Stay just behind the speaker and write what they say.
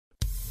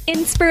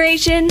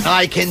Inspiration.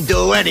 I can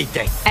do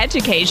anything.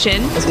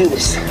 Education. Let's do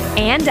this.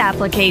 And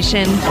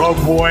application. Oh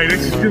boy,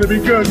 this is going to be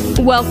good.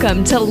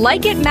 Welcome to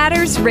Like It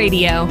Matters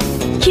Radio.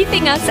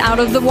 Keeping us out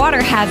of the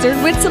water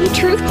hazard with some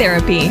truth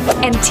therapy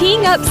and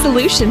teeing up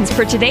solutions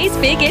for today's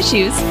big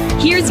issues.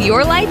 Here's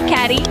your life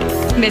caddy,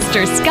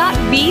 Mr. Scott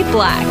V.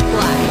 Black.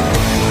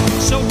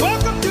 So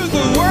welcome to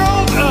the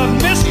world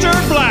of Mr.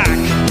 Black.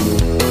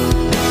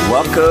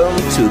 Welcome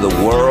to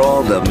the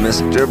world of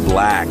Mr.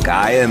 Black.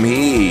 I am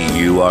he,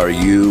 you are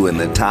you, and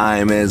the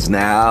time is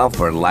now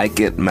for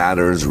Like It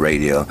Matters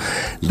Radio.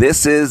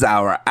 This is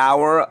our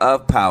hour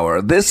of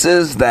power. This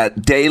is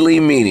that daily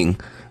meeting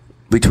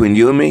between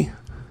you and me,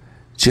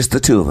 just the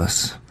two of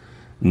us.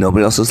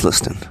 Nobody else is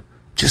listening,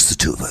 just the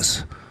two of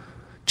us.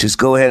 Just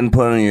go ahead and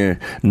put on your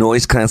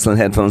noise-canceling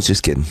headphones.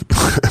 Just kidding.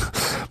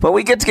 But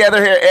we get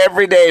together here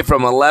every day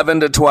from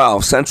 11 to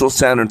 12 Central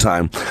Standard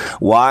Time.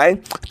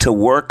 Why? To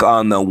work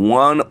on the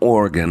one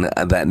organ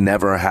that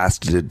never has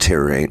to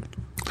deteriorate.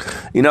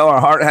 You know,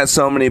 our heart has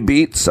so many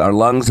beats, our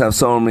lungs have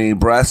so many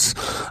breaths,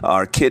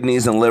 our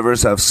kidneys and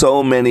livers have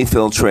so many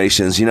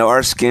filtrations. You know,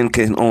 our skin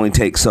can only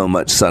take so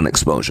much sun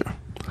exposure.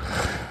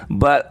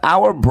 But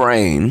our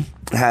brain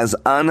has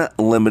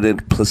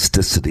unlimited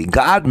plasticity.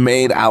 God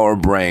made our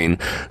brain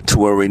to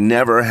where we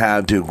never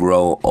had to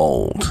grow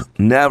old.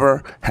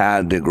 Never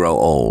had to grow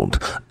old.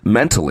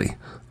 Mentally.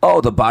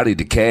 Oh, the body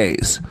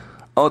decays.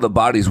 Oh, the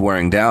body's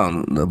wearing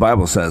down. The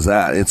Bible says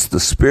that. It's the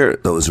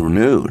spirit that was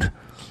renewed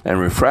and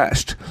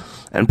refreshed.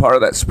 And part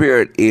of that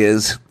spirit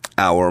is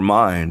our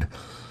mind.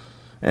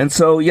 And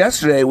so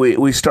yesterday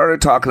we started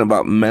talking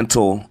about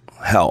mental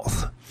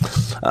health.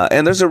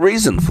 And there's a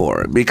reason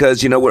for it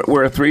because, you know,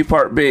 we're a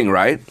three-part being,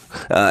 right?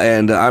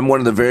 And I'm one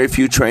of the very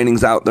few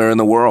trainings out there in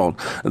the world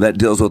that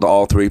deals with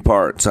all three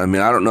parts. I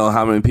mean, I don't know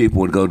how many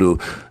people would go to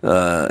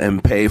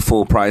and pay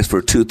full price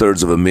for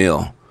 2/3 of a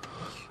meal,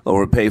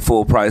 or would pay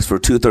full price for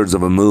 2/3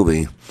 of a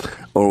movie,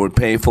 or would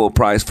pay full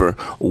price for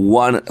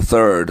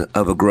 1/3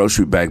 of a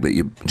grocery bag that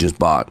you just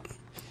bought,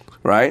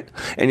 right?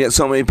 And yet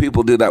so many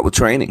people do that with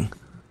training.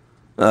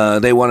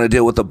 They want to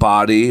deal with the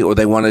body, or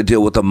they want to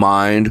deal with the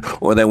mind,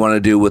 or they want to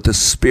deal with the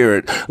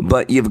spirit.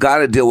 But you've got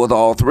to deal with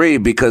all three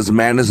because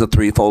man is a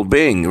threefold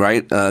being,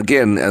 right?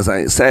 Again, as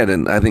I said,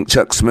 and I think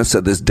Chuck Smith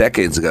said this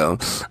decades ago,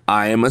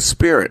 I am a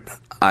spirit.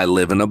 I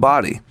live in a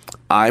body.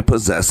 I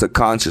possess a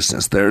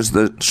consciousness. There's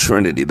the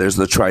Trinity. There's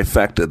the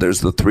trifecta. There's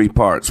the three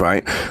parts,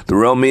 right? The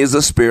real me is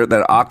the spirit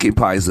that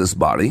occupies this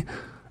body.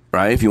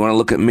 Right? If you want to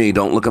look at me,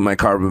 don't look at my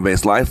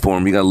carbon-based life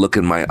form. You got to look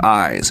in my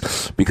eyes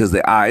because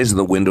the eyes are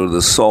the window to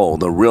the soul.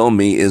 The real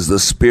me is the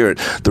spirit.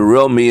 The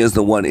real me is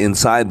the one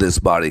inside this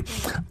body.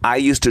 I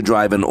used to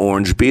drive an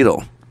orange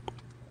Beetle.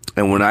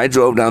 And when I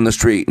drove down the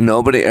street,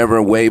 nobody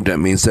ever waved at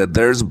me and said,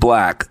 "There's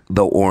Black,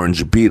 the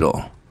orange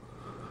Beetle."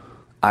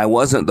 I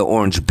wasn't the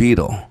orange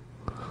Beetle.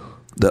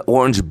 The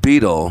orange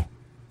Beetle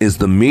is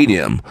the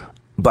medium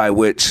by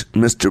which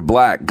Mr.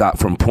 Black got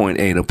from point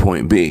A to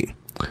point B.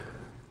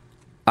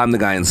 I'm the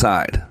guy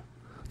inside.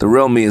 The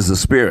real me is the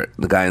spirit,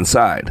 the guy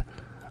inside.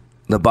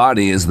 The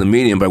body is the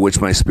medium by which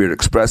my spirit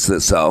expresses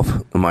itself,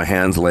 my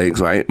hands,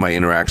 legs, right, my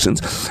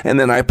interactions. And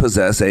then I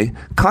possess a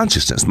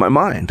consciousness, my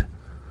mind,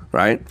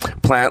 right?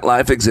 Plant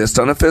life exists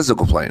on a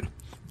physical plane.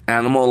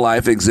 Animal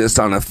life exists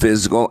on a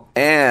physical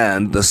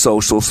and the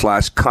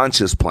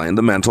social/conscious plane,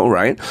 the mental,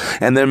 right?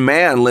 And then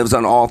man lives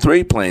on all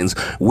three planes.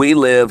 We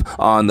live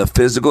on the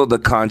physical, the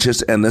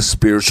conscious, and the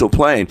spiritual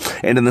plane.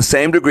 And in the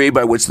same degree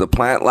by which the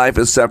plant life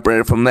is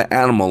separated from the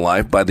animal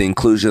life by the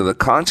inclusion of the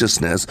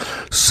consciousness,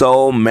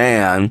 so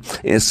man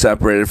is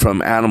separated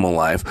from animal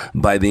life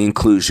by the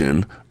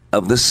inclusion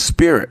of the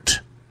spirit.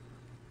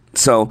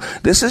 So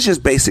this is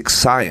just basic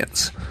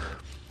science.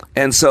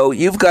 And so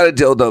you've got to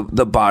deal,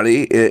 the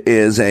body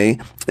is a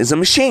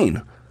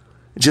machine,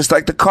 just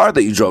like the car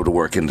that you drove to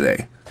work in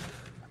today.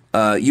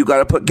 You got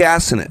to put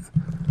gas in it.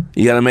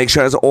 You got to make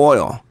sure it has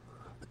oil.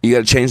 You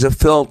got to change the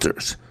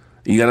filters.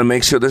 You got to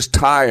make sure there's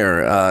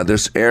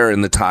there's air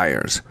in the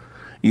tires.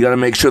 You got to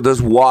make sure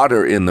there's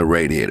water in the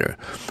radiator.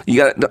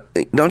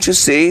 Don't you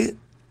see?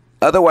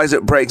 Otherwise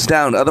it breaks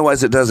down.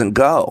 Otherwise it doesn't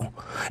go.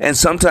 And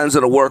sometimes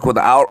it'll work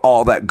without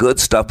all that good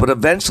stuff, but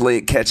eventually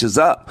it catches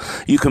up.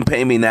 You can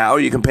pay me now or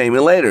you can pay me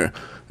later.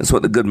 That's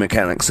what the good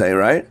mechanics say,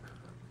 right?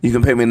 You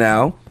can pay me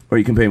now or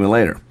you can pay me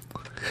later.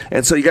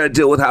 And so you got to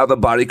deal with how the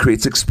body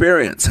creates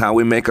experience, how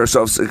we make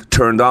ourselves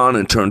turned on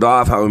and turned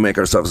off, how we make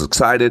ourselves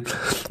excited.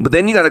 But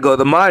then you got to go to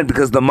the mind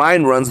because the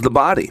mind runs the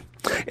body.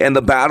 And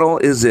the battle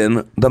is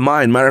in the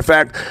mind. Matter of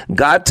fact,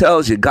 God,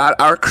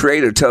 our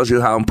Creator, tells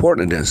you how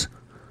important it is.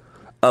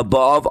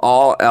 Above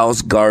all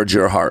else, guard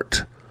your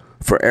heart,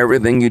 for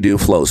everything you do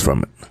flows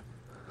from it.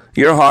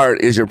 Your heart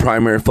is your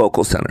primary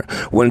focal center.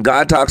 When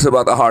God talks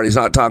about the heart, he's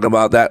not talking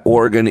about that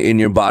organ in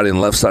your body, on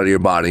the left side of your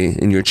body,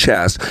 in your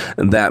chest,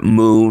 that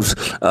moves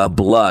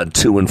blood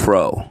to and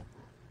fro.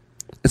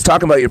 It's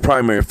talking about your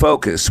primary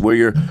focus, where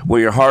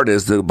your heart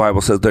is. The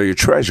Bible says there your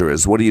treasure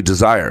is. What do you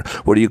desire?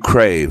 What do you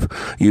crave?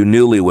 You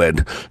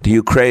newlywed, do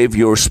you crave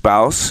your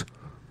spouse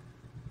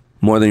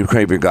more than you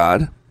crave your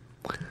God?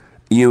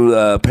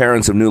 You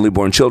parents of newly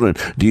born children,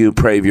 do you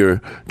crave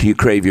your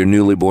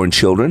newly born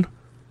children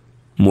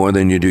more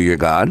than you do your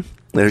God?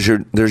 There's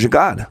your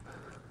God.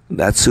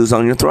 That's who's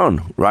on your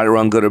throne. Right or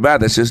wrong, good or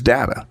bad, that's just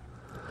data.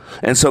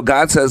 And so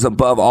God says,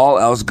 above all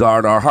else,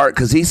 guard our heart,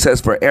 because he says,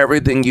 for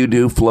everything you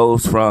do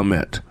flows from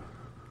it.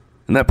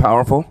 Isn't that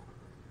powerful?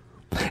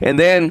 And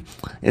then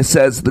it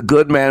says, the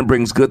good man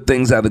brings good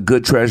things out of the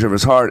good treasure of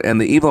his heart,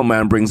 and the evil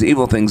man brings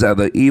evil things out of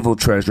the evil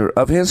treasure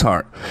of his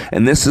heart.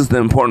 And this is the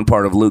important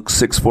part of Luke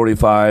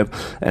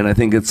 6:45, and I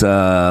think it's,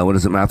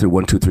 Matthew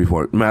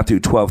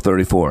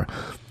 12:34.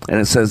 And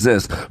it says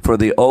this, for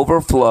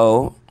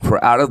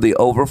out of the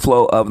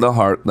overflow of the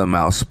heart, the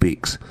mouth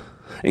speaks.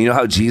 And you know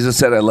how Jesus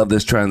said, I love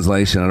this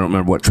translation, I don't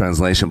remember what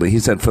translation, but he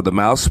said, for the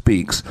mouth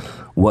speaks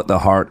what the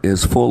heart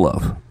is full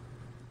of.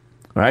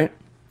 Right?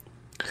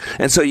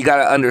 And so you got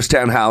to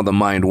understand how the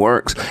mind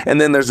works.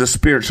 And then there's a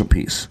spiritual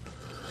piece.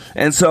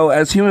 And so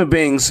as human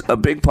beings, a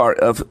big part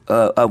of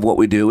what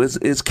we do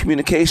is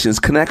communication, is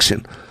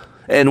connection.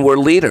 And we're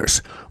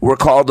leaders. We're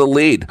called to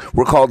lead.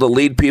 We're called to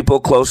lead people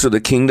closer to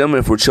the kingdom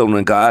if we're children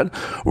of God.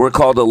 We're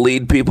called to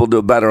lead people to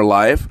a better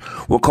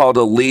life. We're called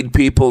to lead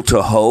people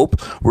to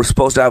hope. We're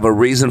supposed to have a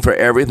reason for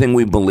everything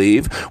we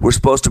believe. We're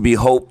supposed to be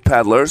hope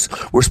peddlers.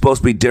 We're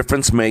supposed to be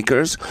difference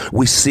makers.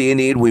 We see a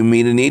need, we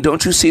meet a need.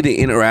 Don't you see the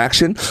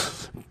interaction?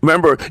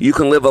 Remember, you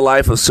can live a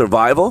life of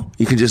survival.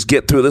 You can just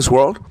get through this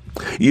world.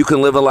 You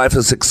can live a life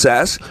of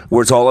success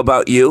where it's all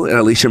about you and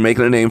at least you're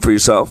making a name for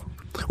yourself.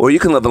 Or you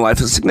can live a life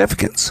of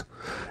significance.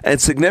 And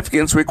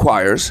significance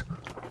requires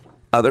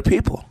other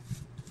people.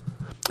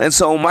 And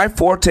so my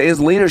forte is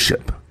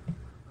leadership.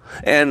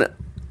 And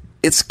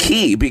it's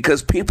key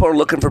because people are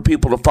looking for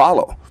people to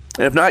follow.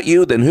 And if not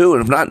you, then who?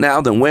 And if not now,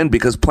 then when?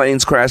 Because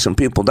planes crash and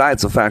people die.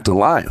 It's a fact of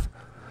life.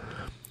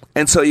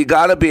 And so you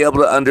got to be able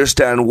to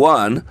understand,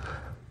 one,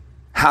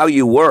 how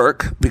you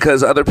work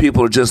because other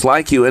people are just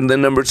like you. And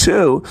then number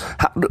two,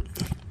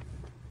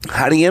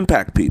 how do you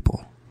impact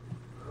people?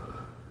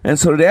 And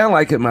so today on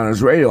Like It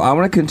Matters Radio, I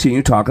want to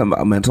continue talking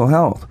about mental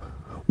health.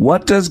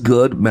 What does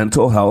good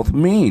mental health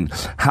mean?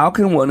 How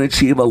can one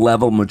achieve a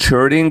level of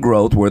maturity and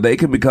growth where they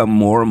can become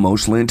more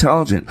emotionally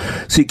intelligent?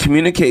 See,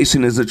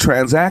 communication is a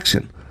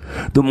transaction.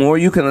 The more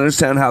you can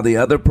understand how the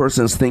other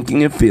person is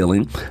thinking and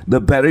feeling,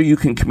 the better you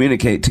can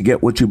communicate to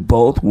get what you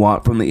both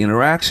want from the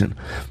interaction.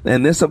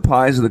 And this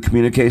applies to the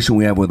communication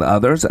we have with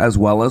others as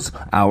well as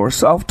our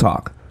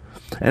self-talk.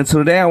 And so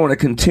today I want to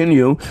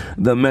continue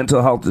the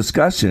mental health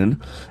discussion,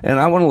 and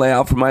I want to lay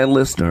out for my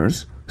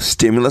listeners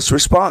stimulus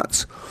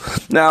response.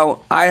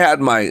 Now, I had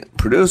my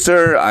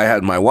producer, I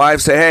had my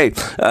wife say,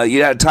 hey,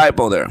 you had a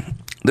typo there.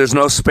 There's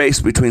no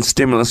space between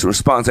stimulus and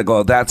response. I go,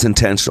 oh, that's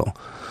intentional.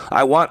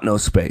 I want no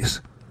space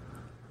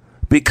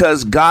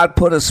because God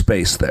put a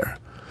space there.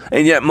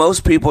 And yet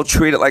most people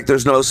treat it like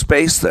there's no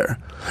space there.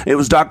 It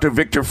was Dr.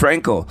 Viktor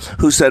Frankl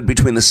who said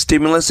between the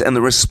stimulus and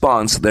the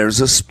response,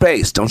 there's a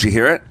space. Don't you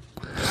hear it?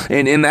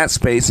 And in that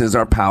space is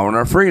our power and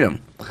our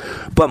freedom.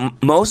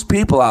 But most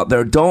people out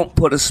there don't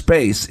put a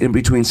space in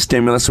between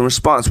stimulus and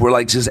response. We're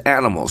like just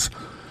animals.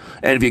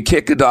 And if you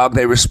kick a dog,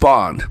 they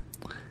respond.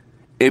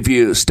 If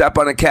you step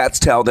on a cat's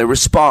tail, they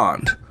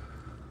respond.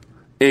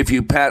 If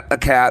you pet a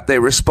cat, they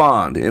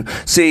respond.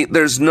 See,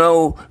 there's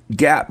no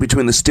gap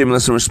between the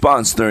stimulus and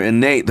response. They're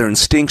innate, they're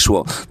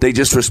instinctual. They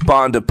just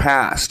respond to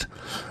past.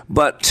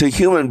 But to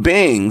human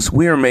beings,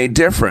 we are made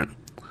different.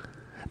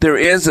 There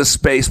is a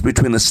space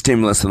between the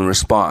stimulus and the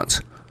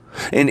response.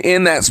 And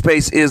in that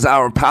space is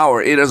our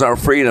power. It is our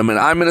freedom. And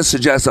I'm going to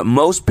suggest that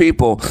most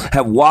people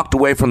have walked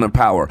away from their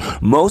power.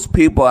 Most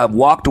people have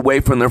walked away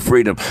from their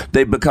freedom.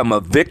 They become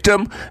a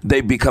victim. They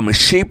become a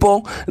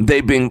sheeple.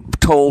 They've been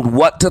told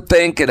what to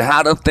think and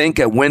how to think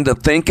and when to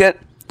think it.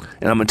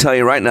 And I'm going to tell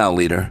you right now,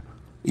 leader,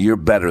 you're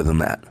better than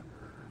that.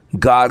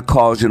 God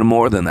calls you to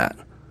more than that.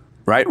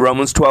 Right?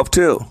 Romans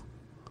 12:2.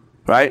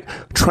 Right?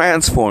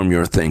 Transform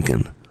your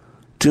thinking.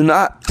 Do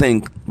not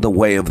think the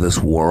way of this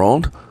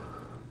world,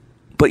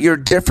 but you're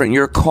different.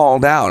 You're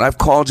called out. I've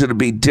called you to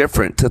be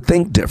different, to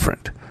think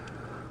different.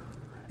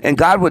 And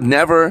God would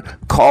never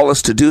call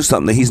us to do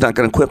something that he's not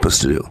going to equip us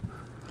to do.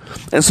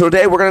 And so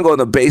today we're going to go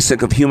to the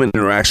basic of human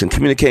interaction,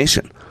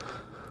 communication.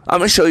 I'm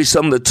going to show you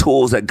some of the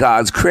tools that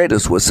God's created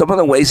us with, some of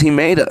the ways he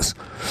made us.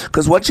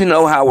 Because once you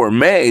know how we're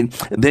made,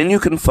 then you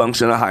can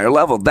function at a higher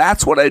level.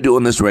 That's what I do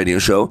in this radio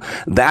show.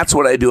 That's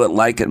what I do at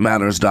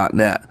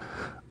likeitmatters.net.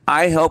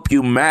 I help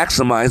you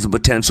maximize the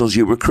potentials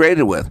you were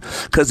created with.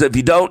 Because if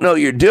you don't know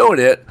you're doing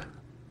it,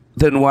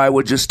 then why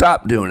would you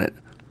stop doing it?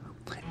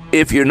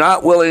 If you're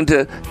not willing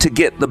to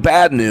get the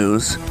bad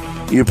news,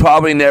 you're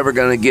probably never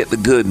going to get the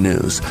good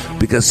news.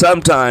 Because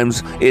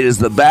sometimes it is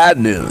the bad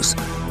news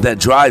that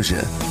drives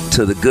you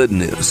to the good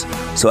news.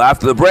 So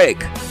after the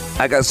break,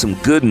 I got some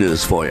good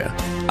news for you.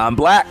 I'm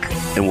Black,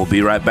 and we'll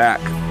be right back.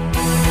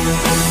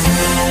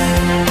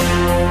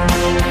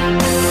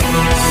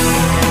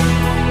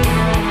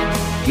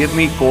 Give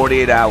me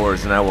 48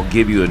 hours and I will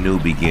give you a new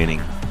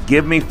beginning.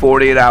 Give me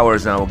 48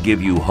 hours and I will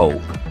give you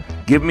hope.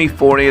 Give me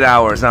 48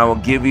 hours and I will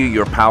give you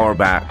your power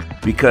back.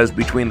 because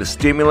between the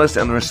stimulus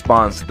and the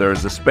response, there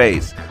is a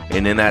space,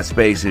 and in that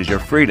space is your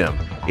freedom.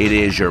 It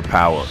is your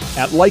power.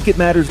 At Like It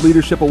Matters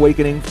Leadership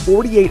Awakening,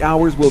 48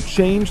 hours will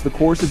change the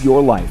course of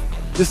your life.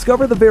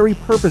 Discover the very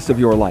purpose of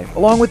your life,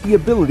 along with the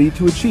ability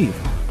to achieve.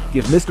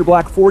 Give Mr.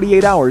 Black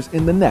 48 hours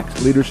in the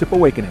next Leadership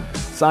Awakening.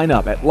 Sign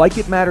up at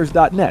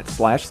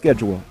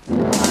likeitmatters.net/schedule.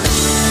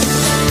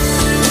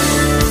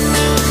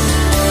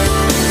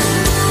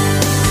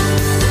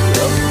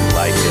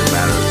 Like It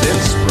Matters,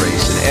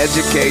 inspiration,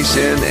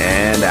 education,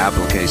 and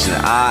application.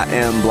 I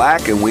am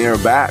Black, and we are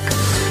back.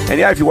 And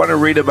yeah, if you want to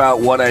read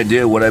about what I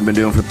do, what I've been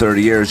doing for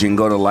 30 years, you can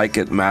go to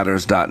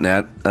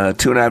likeitmatters.net.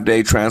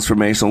 2.5-day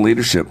transformational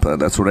leadership.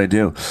 That's what I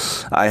do.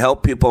 I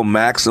help people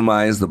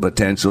maximize the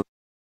potential.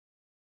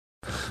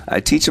 I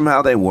teach them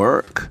how they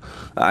work.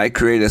 I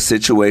create a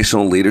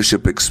situational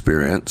leadership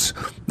experience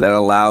that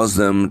allows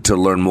them to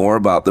learn more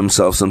about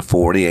themselves in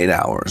 48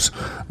 hours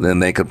than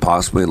they could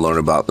possibly learn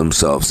about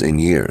themselves in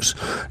years.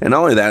 And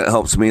not only that, it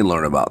helps me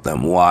learn about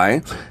them.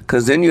 Why?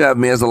 Because then you have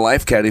me as a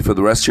life caddy for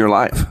the rest of your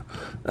life.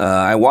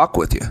 I walk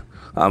with you.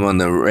 I'm on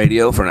the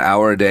radio for an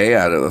hour a day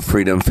out of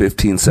Freedom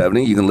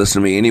 1570. You can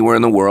listen to me anywhere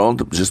in the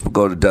world. Just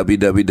go to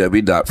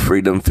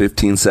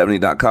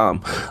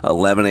www.freedom1570.com,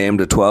 11 a.m.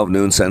 to 12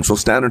 noon Central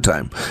Standard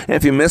Time. And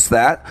if you missed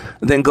that,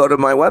 then go to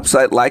my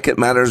website,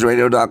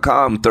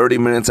 likeitmattersradio.com. 30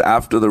 minutes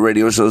after the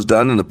radio show's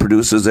done, and the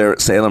producers there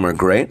at Salem are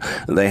great.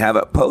 They have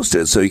it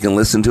posted so you can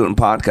listen to it in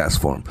podcast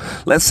form.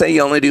 Let's say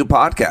you only do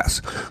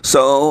podcasts.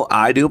 So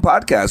I do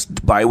podcasts,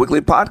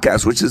 bi-weekly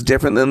podcasts, which is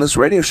different than this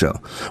radio show.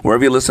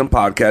 Wherever you listen to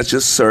podcasts,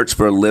 just search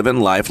for Living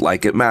Life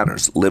Like It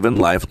Matters. Living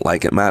Life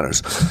Like It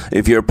Matters.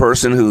 If you're a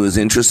person who is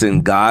interested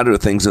in God or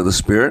things of the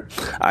Spirit,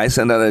 I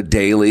send out a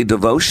daily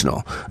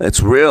devotional. It's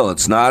real.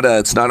 It's not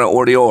an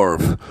hors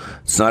d'oeuvre.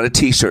 It's not a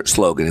t-shirt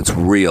slogan. It's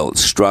real.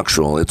 It's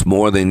structural. It's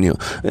more than you.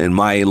 In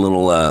my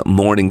little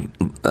morning,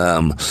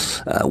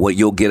 what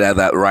you'll get out of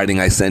that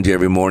writing I send you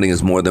every morning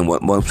is more than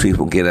what most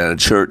people get out of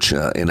church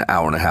in an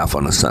hour and a half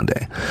on a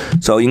Sunday.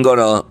 So you can go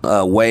to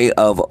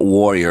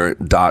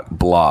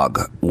wayofwarrior.blog.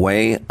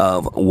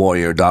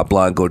 Wayofwarrior.blog.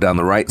 Go down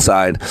the right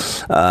side.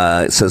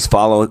 It says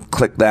follow.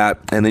 Click that.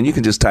 And then you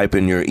can just type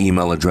in your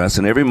email address.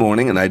 And every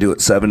morning, and I do it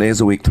 7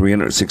 days a week,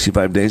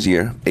 365 days a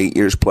year, 8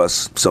 years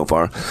plus so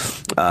far.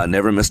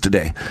 Never missed a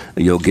day.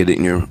 You'll get it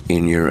in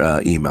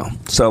your email.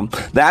 So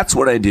that's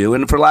what I do.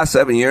 And for the last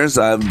 7 years,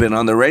 I've been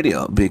on the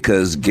radio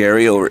because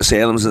Gary over at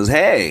Salem says,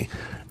 hey,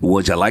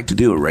 would you like to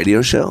do a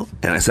radio show?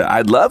 And I said,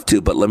 I'd love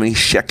to, but let me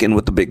check in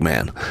with the big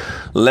man.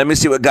 Let me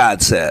see what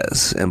God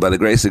says. And by the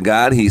grace of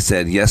God, he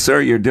said, yes, sir,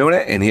 you're doing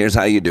it, and here's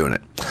how you're doing it.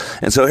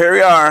 And so here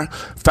we are,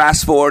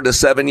 fast forward to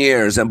 7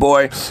 years. And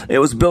boy, it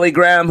was Billy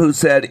Graham who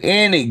said,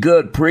 any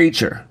good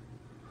preacher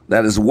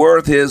that is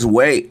worth his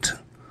weight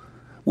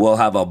will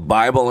have a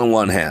Bible in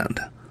one hand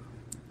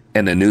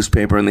and a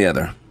newspaper in the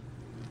other.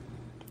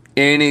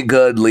 Any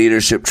good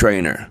leadership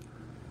trainer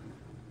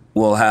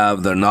will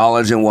have the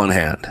knowledge in one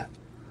hand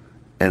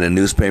and a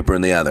newspaper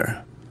in the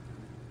other.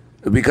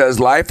 Because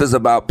life is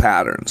about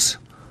patterns.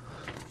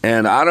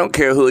 And I don't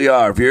care who you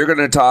are. If you're going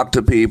to talk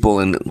to people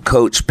and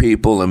coach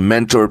people and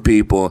mentor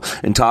people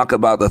and talk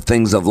about the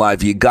things of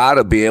life, you got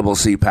to be able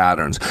to see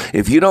patterns.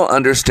 If you don't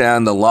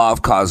understand the law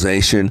of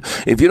causation,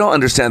 if you don't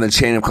understand the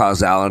chain of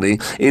causality,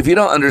 if you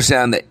don't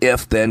understand the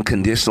if-then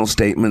conditional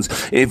statements,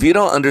 if you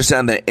don't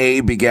understand that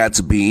A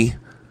begats B,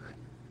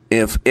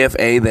 if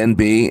A, then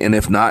B, and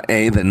if not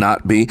A, then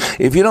not B.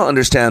 If you don't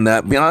understand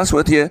that, be honest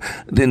with you,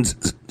 then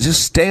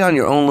just stay on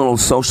your own little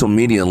social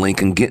media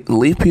link and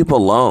leave people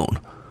alone.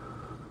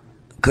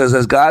 Because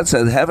as God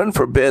said, heaven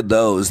forbid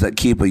those that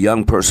keep a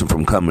young person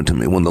from coming to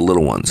me, one of the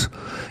little ones.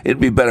 It'd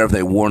be better if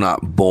they were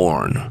not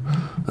born.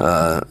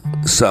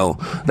 So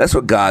that's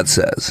what God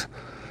says.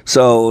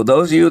 So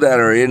those of you that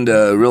are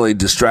into really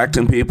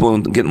distracting people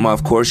and getting them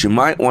off course, you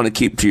might want to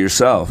keep to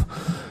yourself.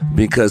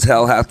 Because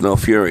hell hath no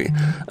fury,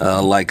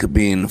 like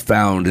being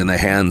found in the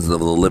hands of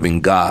the living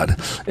God,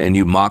 and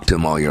you mocked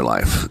him all your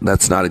life.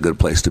 That's not a good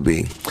place to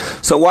be.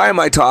 So why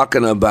am I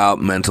talking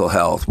about mental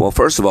health? Well,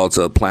 first of all, it's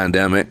a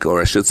pandemic, or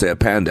I should say a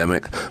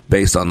pandemic,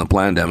 based on the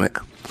pandemic.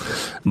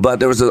 But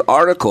there was an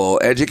article,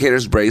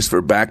 Educators Brace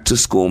for Back to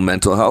School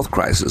Mental Health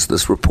Crisis,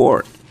 this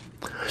report.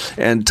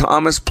 And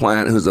Thomas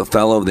Plant, who's a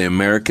fellow of the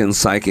American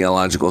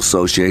Psychological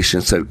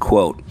Association, said,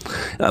 quote,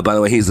 by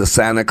the way, he's a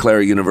Santa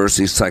Clara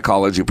University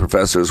psychology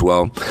professor as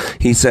well.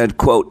 He said,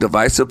 quote,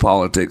 divisive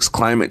politics,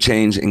 climate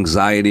change,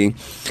 anxiety,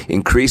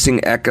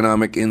 increasing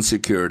economic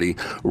insecurity,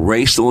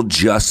 racial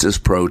justice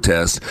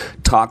protests,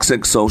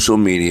 toxic social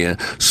media,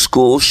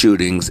 school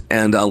shootings,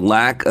 and a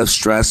lack of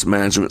stress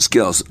management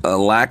skills, a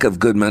lack of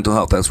good mental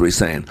health, that's what he's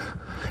saying,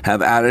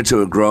 have added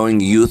to a growing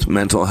youth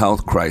mental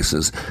health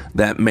crisis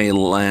that may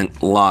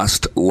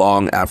last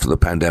long after the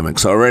pandemic.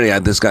 So already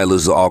this guy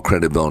loses all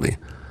credibility.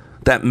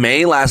 That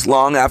may last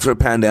long after a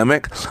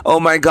pandemic? Oh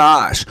my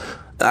gosh.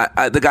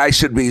 The guy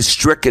should be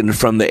stricken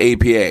from the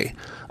APA.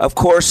 Of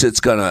course it's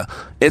gonna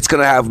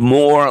have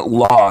more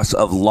loss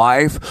of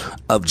life,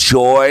 of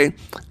joy,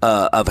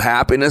 of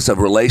happiness, of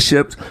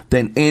relationships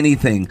than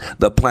anything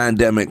the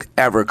pandemic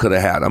ever could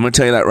have had. I'm gonna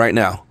tell you that right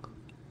now.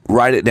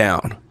 Write it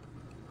down.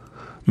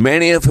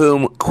 Many of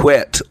whom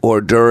quit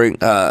during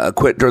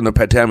the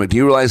pandemic. Do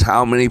you realize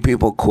how many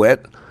people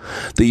quit?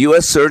 The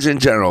U.S. Surgeon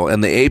General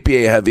and the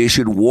APA have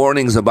issued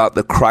warnings about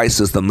the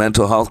crisis, the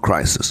mental health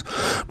crisis.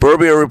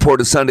 Berbia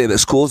reported Sunday that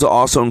schools are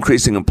also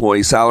increasing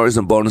employee salaries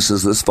and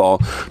bonuses this fall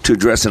to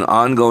address an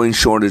ongoing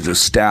shortage of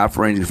staff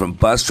ranging from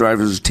bus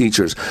drivers to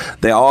teachers.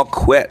 They all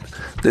quit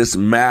this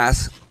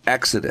mass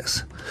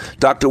exodus.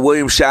 Dr.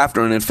 William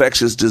Schaffner, an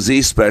infectious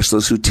disease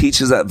specialist who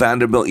teaches at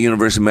Vanderbilt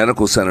University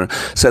Medical Center,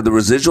 said the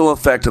residual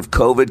effect of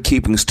COVID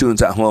keeping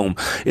students at home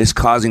is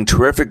causing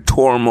terrific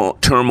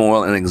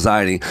turmoil and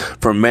anxiety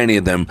for many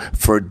of them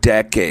for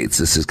decades.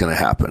 This is going to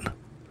happen.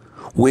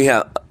 We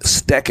have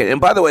decades.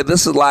 And by the way,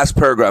 this is the last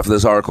paragraph of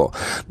this article.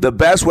 The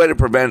best way to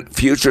prevent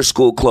future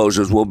school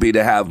closures will be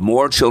to have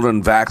more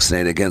children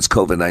vaccinated against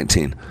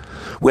COVID-19.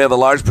 We have a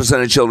large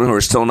percentage of children who are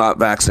still not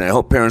vaccinated. I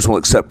hope parents will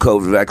accept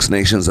COVID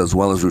vaccinations as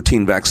well as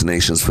routine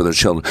vaccinations for their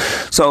children.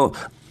 So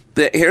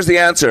here's the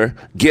answer.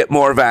 Get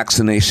more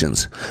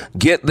vaccinations.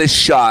 Get this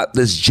shot,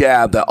 this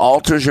jab that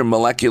alters your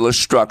molecular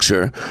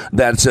structure,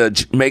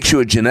 that makes you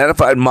a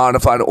genetically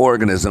modified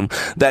organism,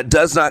 that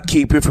does not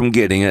keep you from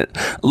getting it.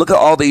 Look at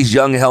all these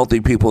young,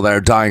 healthy people that are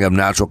dying of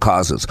natural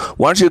causes.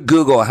 Why don't you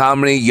Google how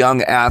many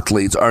young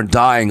athletes are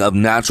dying of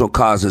natural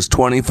causes?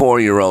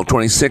 24-year-old,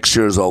 26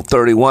 years old,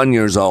 31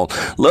 years old.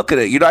 Look at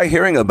it. You're not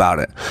hearing about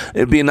it.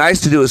 It'd be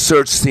nice to do a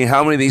search to see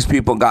how many of these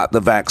people got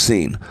the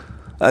vaccine.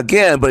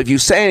 Again, but if you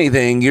say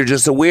anything, you're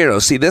just a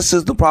weirdo. See, this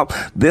is the problem.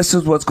 This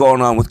is what's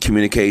going on with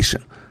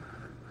communication.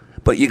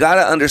 But you got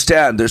to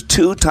understand, there's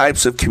two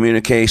types of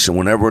communication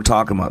whenever we're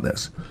talking about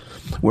this.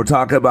 We're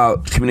talking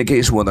about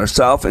communication with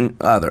ourselves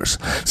and others.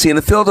 See, in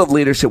the field of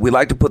leadership, we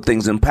like to put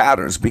things in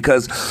patterns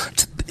because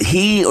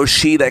he or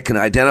she that can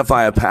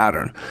identify a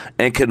pattern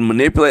and can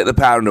manipulate the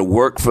pattern to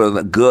work for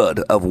the good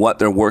of what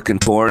they're working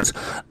towards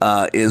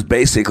is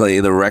basically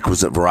the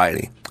requisite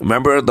variety.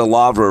 Remember the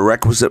law of a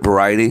requisite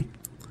variety?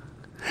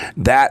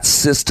 That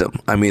system,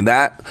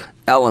 that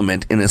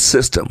element in a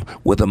system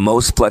with the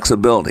most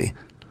flexibility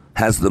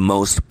has the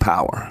most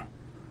power.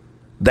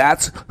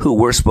 That's who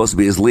we're supposed to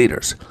be as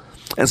leaders.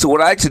 And so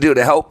what I like to do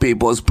to help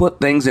people is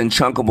put things in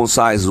chunkable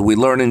sizes. We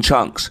learn in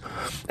chunks.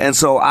 And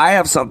so I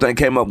have something I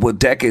came up with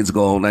decades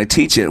ago, and I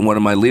teach it in one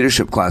of my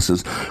leadership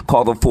classes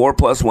called the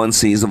 4+1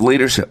 C's of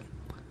leadership.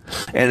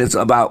 And it's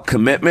about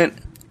commitment,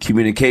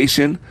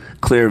 communication,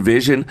 clear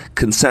vision,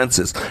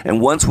 consensus.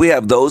 And once we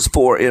have those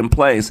four in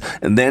place,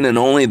 and then and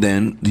only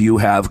then do you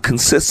have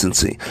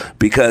consistency,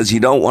 because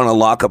you don't want to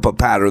lock up a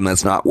pattern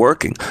that's not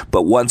working.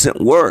 But once it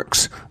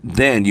works,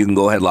 then you can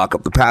go ahead and lock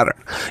up the pattern.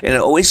 And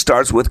it always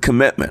starts with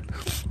commitment,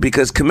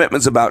 because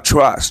commitment's about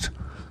trust.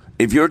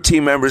 If your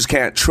team members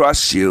can't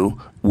trust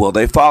you, will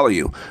they follow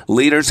you?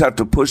 Leaders have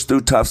to push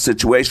through tough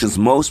situations.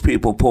 Most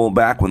people pull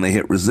back when they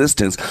hit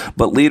resistance,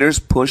 but leaders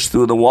push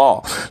through the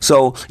wall.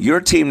 So your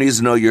team needs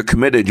to know you're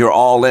committed. You're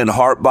all in,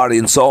 heart, body,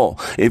 and soul.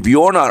 If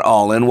you're not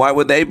all in, why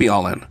would they be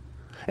all in?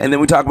 And then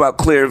we talk about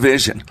clear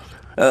vision.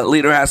 A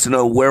leader has to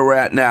know where we're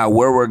at now,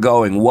 where we're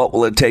going, what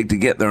will it take to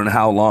get there, and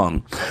how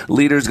long.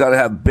 Leaders got to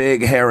have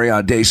big, hairy,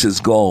 audacious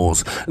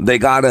goals. They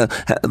got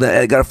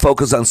to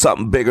focus on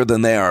something bigger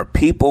than they are.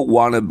 People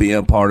want to be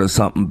a part of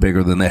something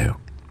bigger than they are.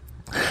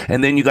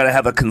 And then you got to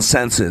have a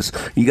consensus.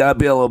 You got to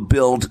be able to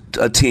build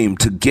a team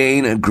to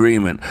gain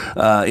agreement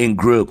in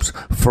groups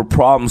for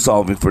problem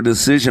solving, for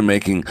decision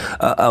making,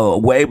 a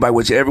way by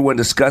which everyone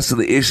discusses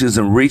the issues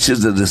and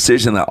reaches a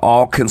decision that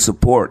all can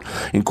support,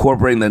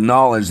 incorporating the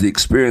knowledge, the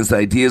experience, the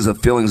ideas, the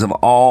feelings of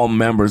all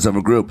members of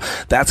a group.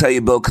 That's how you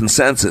build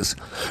consensus.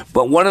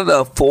 But one of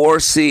the 4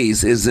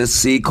 C's is this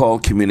C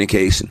called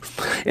communication.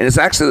 And it's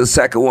actually the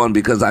second one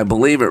because I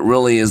believe it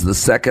really is the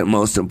second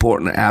most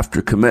important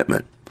after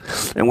commitment.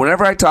 And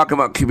whenever I talk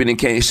about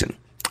communication,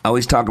 I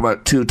always talk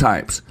about 2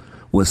 types,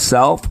 with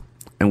self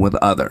and with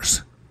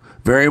others.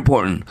 Very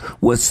important.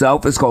 With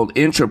self is called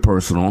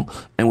intrapersonal,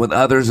 and with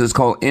others is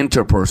called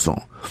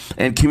interpersonal.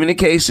 And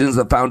communication is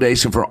the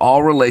foundation for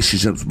all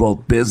relationships,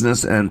 both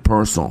business and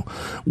personal.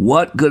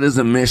 What good is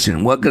a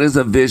mission? What good is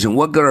a vision?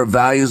 What good are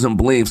values and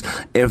beliefs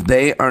if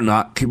they are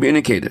not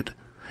communicated?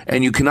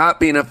 And you cannot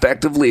be an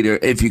effective leader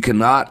if you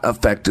cannot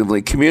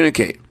effectively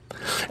communicate.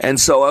 And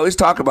so I always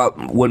talk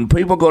about when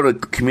people go to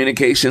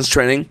communications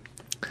training,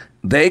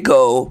 they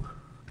go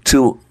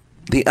to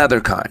the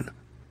other kind.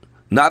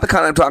 Not the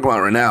kind I'm talking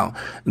about right now.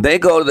 They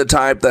go to the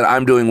type that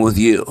I'm doing with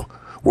you,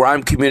 where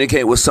I'm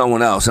communicating with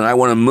someone else and I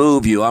want to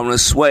move you, I want to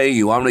sway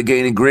you, I want to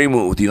gain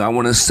agreement with you, I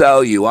want to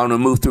sell you, I want to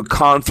move through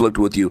conflict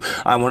with you,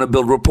 I want to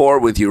build rapport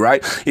with you,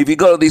 right? If you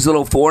go to these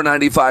little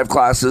 $4.95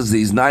 classes,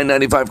 these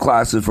 $9.95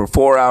 classes for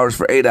 4 hours,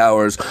 for 8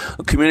 hours,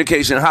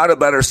 communication, how to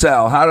better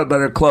sell, how to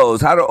better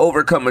close, how to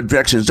overcome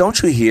objections,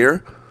 don't you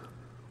hear?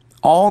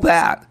 All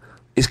that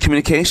is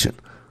communication.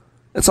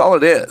 That's all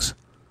it is.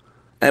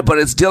 But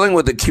it's dealing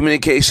with the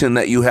communication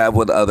that you have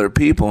with other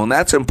people, and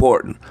that's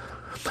important.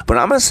 But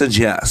I'm going to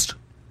suggest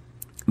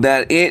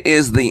that it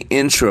is the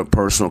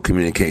intrapersonal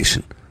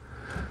communication,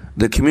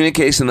 the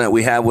communication that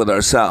we have with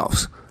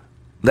ourselves,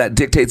 that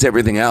dictates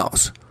everything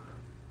else.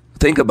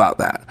 Think about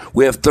that.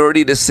 We have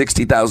 30 to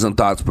 60,000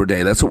 thoughts per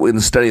day. That's what in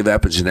the study of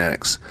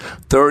epigenetics.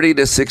 30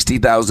 to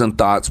 60,000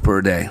 thoughts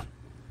per day.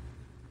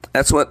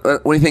 That's what do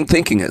you think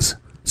thinking is?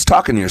 It's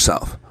talking to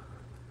yourself.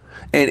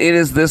 And it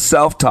is this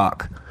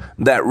self-talk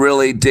that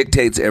really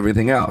dictates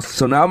everything else.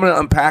 So now I'm going to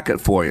unpack it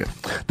for you.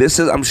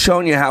 I'm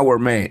showing you how we're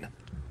made.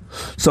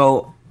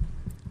 So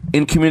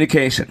in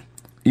communication,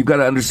 you've got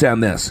to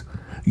understand this.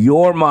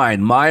 Your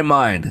mind, my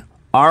mind,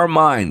 our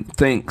mind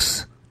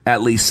thinks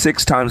at least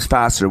 6 times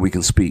faster than we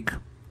can speak.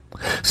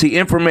 See,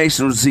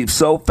 information is received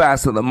so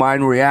fast that the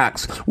mind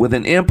reacts with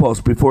an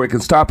impulse before it can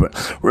stop it.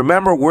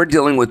 Remember, we're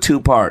dealing with 2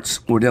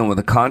 parts. We're dealing with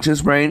a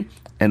conscious brain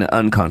and an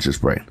unconscious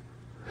brain.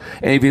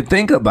 And if you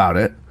think about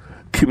it,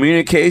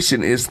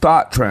 communication is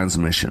thought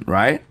transmission,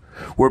 right?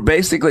 We're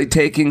basically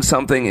taking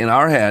something in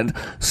our head,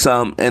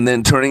 and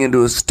then turning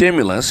into a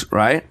stimulus,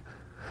 right?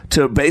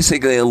 To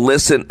basically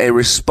elicit a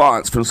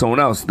response from someone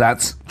else.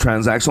 That's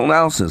transactional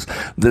analysis.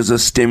 There's a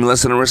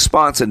stimulus and a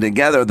response, and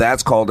together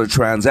that's called a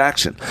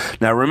transaction.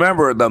 Now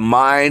remember, the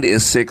mind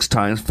is 6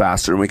 times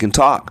faster than we can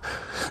talk.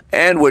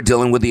 And we're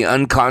dealing with the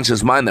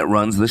unconscious mind that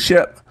runs the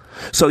ship.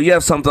 So you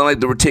have something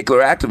like the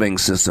reticular activating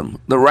system,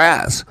 the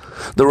RAS.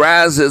 The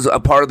RAS is a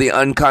part of the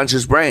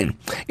unconscious brain.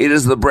 It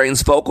is the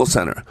brain's focal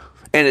center,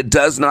 and it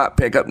does not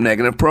pick up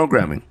negative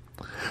programming.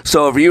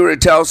 So if you were to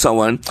tell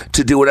someone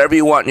to do whatever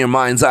you want in your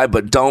mind's eye,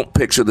 but don't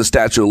picture the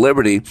Statue of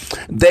Liberty,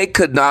 they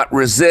could not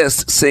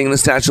resist seeing the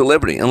Statue of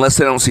Liberty unless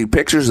they don't see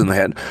pictures in the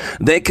head.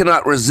 They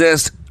cannot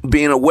resist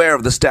being aware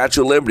of the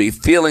Statue of Liberty,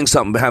 feeling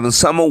something, having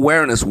some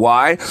awareness.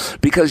 Why?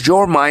 Because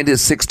your mind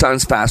is 6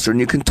 times faster than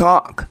you can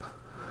talk.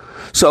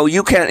 So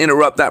you can't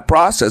interrupt that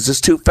process.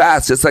 It's too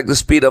fast. It's like the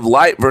speed of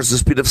light versus the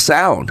speed of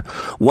sound.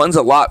 One's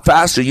a lot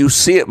faster. You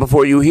see it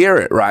before you hear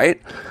it,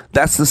 right?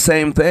 That's the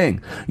same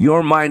thing.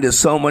 Your mind is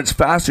so much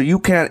faster, you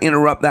can't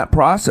interrupt that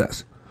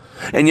process.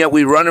 And yet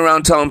we run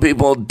around telling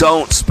people,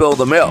 don't spill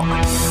the milk.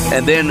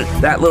 And then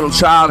that little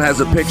child has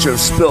a picture of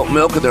spilt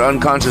milk in their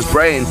unconscious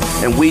brain,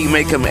 and we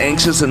make them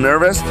anxious and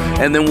nervous.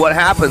 And then what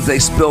happens? They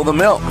spill the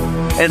milk.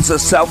 And it's a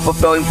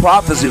self-fulfilling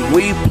prophecy.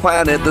 We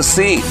planted the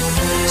seed.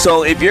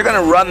 So if you're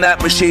going to run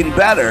that machine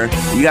better,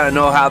 you got to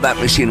know how that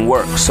machine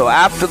works. So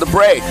after the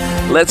break,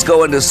 let's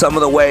go into some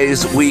of the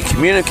ways we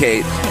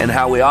communicate and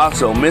how we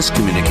also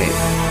miscommunicate.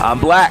 I'm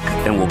Black,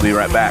 and we'll be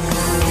right back.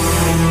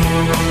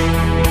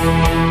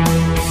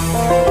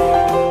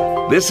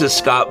 This is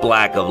Scott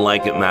Black of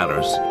Like It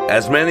Matters.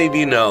 As many of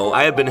you know,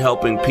 I have been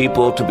helping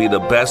people to be the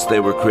best they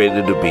were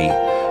created to be.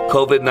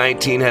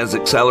 COVID-19 has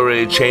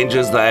accelerated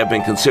changes that I have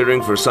been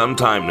considering for some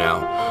time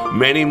now.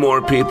 Many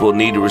more people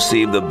need to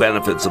receive the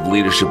benefits of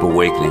Leadership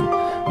Awakening.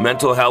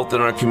 Mental health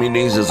in our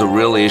communities is a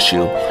real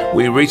issue.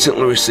 We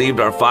recently received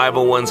our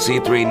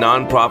 501c3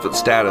 nonprofit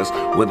status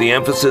with the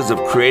emphasis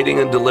of creating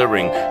and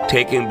delivering,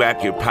 taking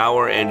back your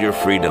power and your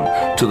freedom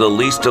to the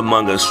least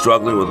among us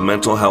struggling with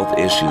mental health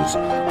issues.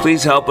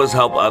 Please help us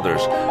help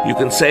others. You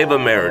can save a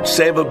marriage,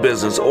 save a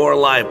business, or a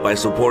life by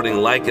supporting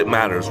Like It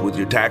Matters with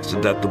your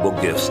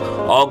tax-deductible gifts.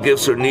 All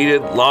gifts are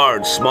needed,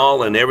 large,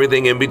 small, and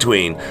everything in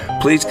between.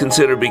 Please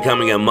consider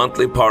becoming a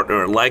monthly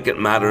partner at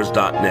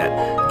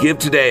likeitmatters.net. Give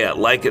today at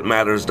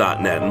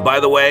likeitmatters.net. And by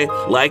the way,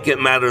 Like It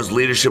Matters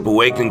Leadership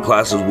Awakening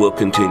classes will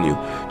continue.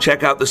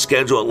 Check out the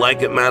schedule at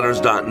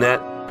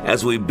likeitmatters.net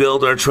as we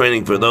build our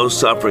training for those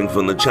suffering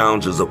from the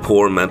challenges of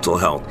poor mental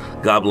health.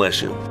 God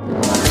bless you.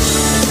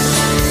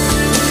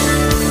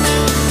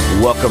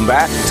 Welcome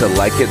back to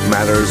Like It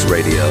Matters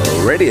Radio.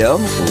 Radio,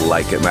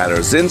 like it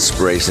matters,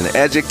 inspiration,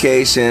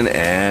 education,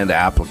 and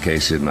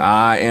application.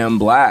 I am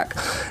Black.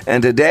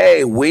 And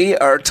today we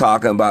are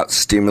talking about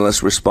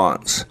stimulus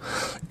response.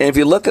 And if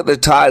you look at the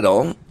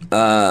title,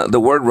 the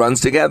word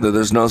runs together.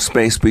 There's no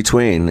space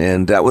between.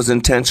 And that was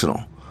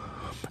intentional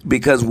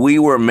because we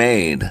were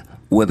made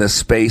with a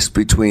space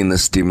between the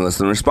stimulus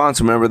and the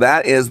response. Remember,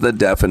 that is the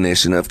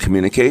definition of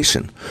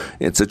communication.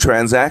 It's a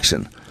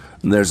transaction.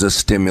 There's a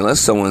stimulus,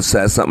 someone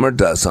says something or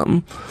does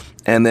something,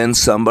 and then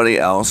somebody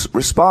else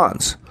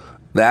responds.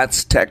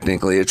 That's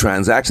technically a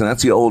transaction.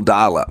 That's the old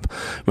dial-up.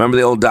 Remember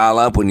the old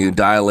dial-up when you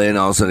dial in,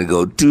 all of a sudden it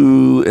go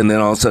doo, and then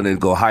all of a sudden it'd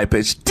go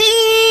high-pitched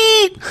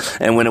dee,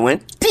 and when it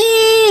went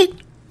dee,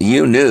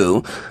 you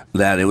knew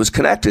that it was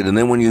connected. And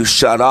then when you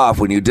shut off,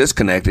 when you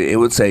disconnected, it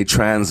would say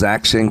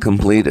transaction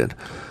completed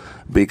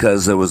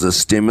because there was a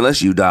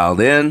stimulus, you dialed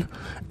in,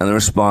 and the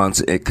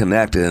response, it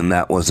connected, and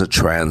that was a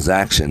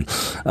transaction.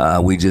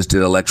 We just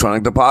did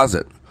electronic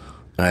deposit.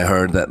 I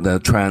heard that the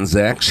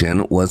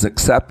transaction was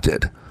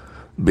accepted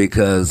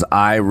because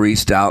I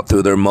reached out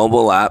through their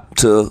mobile app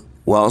to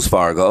Wells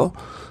Fargo,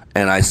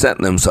 and I sent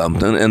them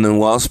something, and then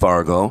Wells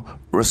Fargo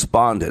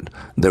responded.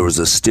 There was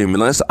a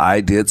stimulus,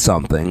 I did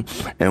something,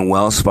 and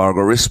Wells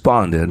Fargo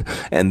responded,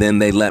 and then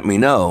they let me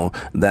know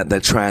that the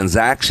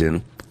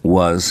transaction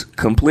was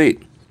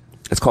complete.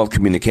 It's called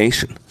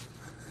communication.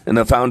 And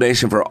the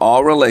foundation for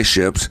all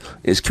relationships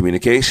is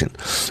communication.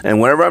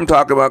 And whenever I'm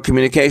talking about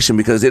communication,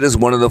 because it is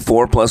one of the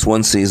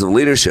 4+1 C's of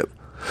leadership.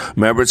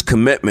 Remember, it's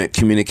commitment,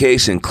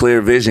 communication,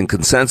 clear vision,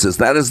 consensus.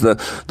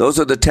 Those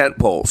are the tent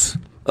poles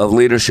of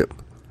leadership.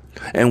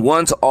 And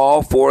once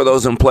all 4 of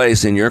those in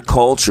place in your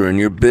culture, in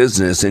your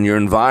business, in your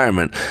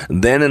environment,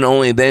 then and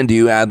only then do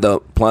you add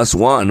the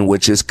 +1,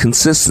 which is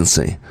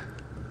consistency.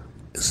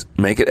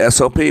 Make it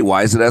SOP.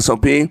 Why is it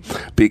SOP?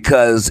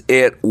 Because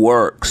it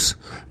works.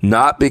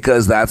 Not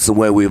because that's the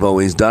way we've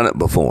always done it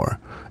before.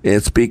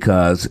 It's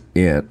because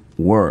it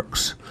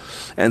works.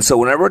 And so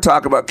whenever we're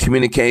talking about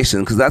communication,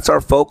 because that's our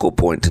focal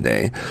point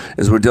today,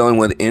 is we're dealing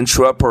with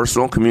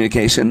intrapersonal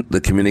communication, the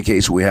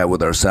communication we have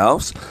with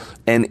ourselves,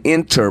 and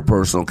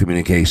interpersonal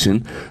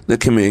communication, the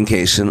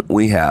communication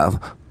we have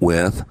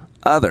with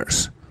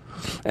others.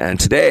 And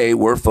today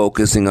we're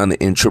focusing on the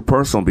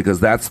intrapersonal because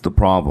that's the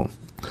problem.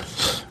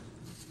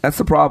 That's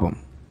the problem.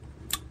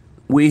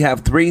 We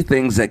have 3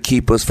 things that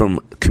keep us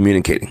from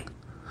communicating.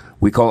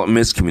 We call it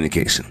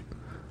miscommunication.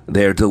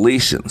 They are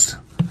deletions.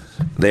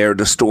 They are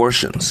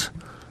distortions.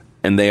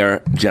 And they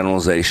are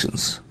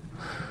generalizations.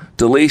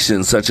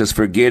 Deletions such as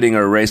forgetting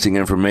or erasing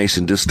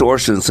information.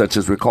 Distortions such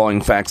as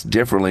recalling facts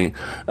differently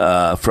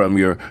from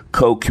your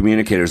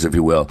co-communicators, if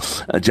you will.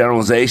 A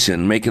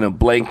generalization, making a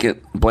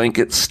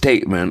blanket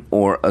statement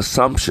or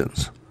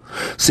assumptions.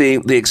 See,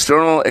 the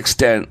external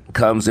extent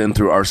comes in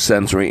through our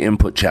sensory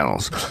input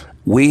channels.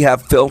 We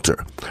have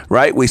filter,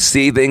 right? We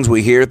see things,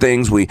 we hear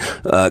things, we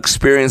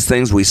experience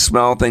things, we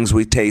smell things,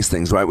 we taste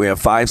things, right? We have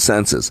 5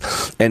 senses.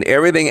 And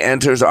everything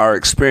enters our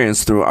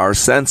experience through our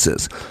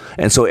senses.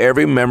 And so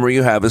every memory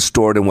you have is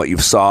stored in what you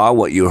saw,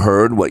 what you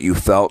heard, what you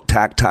felt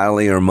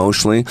tactilely or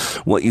emotionally,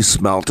 what you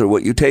smelt or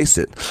what you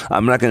tasted.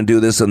 I'm not going to do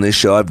this on this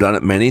show. I've done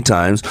it many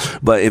times.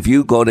 But if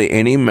you go to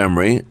any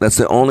memory, that's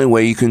the only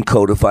way you can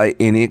codify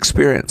any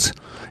experience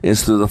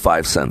is through the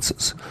 5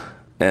 senses.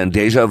 And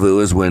deja vu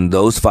is when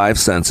those 5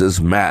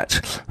 senses match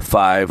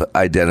 5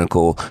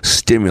 identical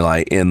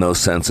stimuli in those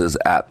senses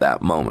at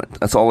that moment.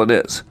 That's all it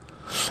is.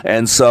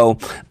 And so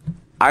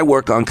I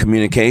work on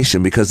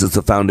communication because it's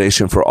the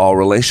foundation for all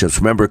relationships.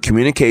 Remember,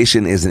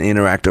 communication is an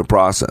interactive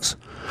process.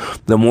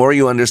 The more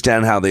you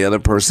understand how the other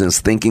person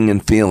is thinking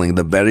and feeling,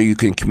 the better you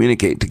can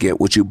communicate to get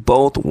what you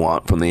both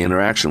want from the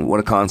interaction. What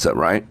a concept,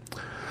 right?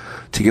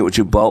 To get what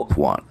you both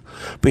want.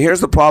 But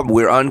here's the problem.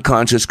 We're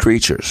unconscious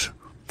creatures.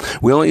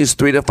 We only use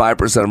 3 to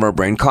 5% of our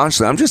brain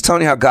consciously. I'm just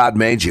telling you how God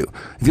made you.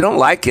 If you don't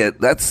like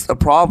it, that's a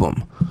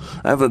problem.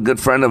 I have a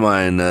good friend of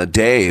mine,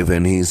 Dave,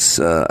 and he's,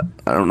 I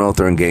don't know if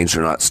they're engaged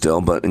or not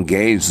still, but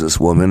engaged, this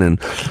woman, and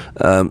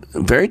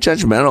very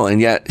judgmental, and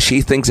yet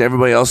she thinks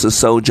everybody else is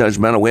so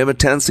judgmental. We have a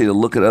tendency to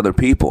look at other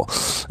people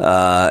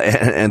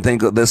and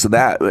think of this or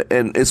that,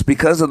 and it's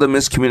because of the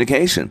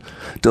miscommunication.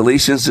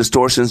 Deletions,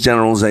 distortions,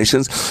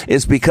 generalizations.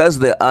 It's because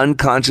of the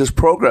unconscious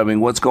programming,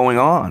 what's going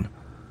on.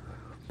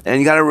 And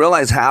you got to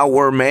realize how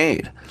we're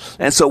made.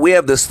 And so we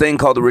have this thing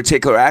called the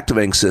reticular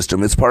activating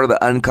system. It's part of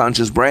the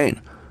unconscious brain.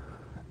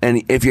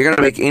 And if you're going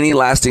to make any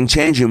lasting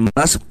change, you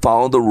must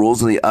follow the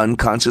rules of the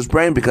unconscious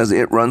brain because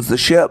it runs the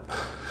ship.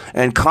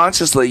 And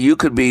consciously, you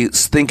could be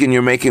thinking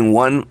you're making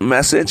one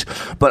message,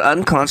 but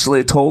unconsciously,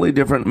 a totally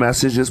different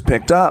message is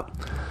picked up.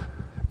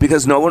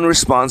 Because no one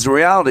responds to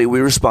reality.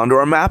 We respond to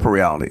our map of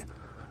reality.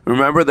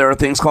 Remember, there are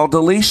things called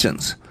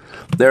deletions.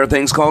 There are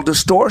things called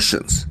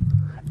distortions.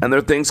 And there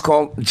are things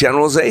called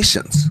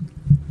generalizations.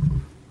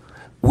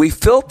 We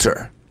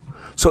filter.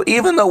 So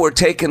even though we're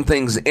taking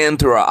things in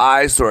through our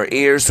eyes, through our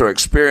ears, through our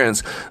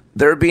experience,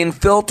 they're being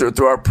filtered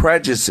through our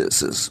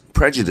prejudices,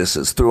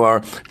 through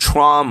our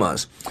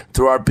traumas,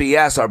 through our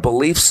BS, our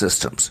belief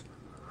systems.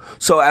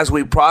 So as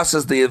we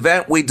process the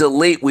event, we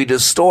delete, we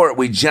distort,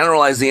 we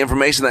generalize the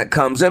information that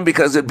comes in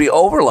because it'd be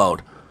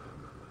overload.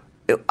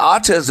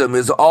 Autism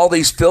is all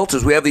these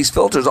filters. We have these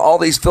filters. All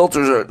these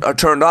filters are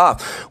turned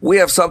off. We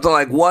have something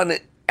like 1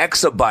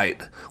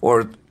 exabyte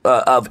or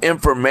of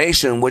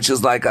information, which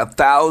is like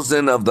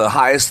 1,000 of the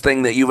highest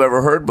thing that you've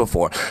ever heard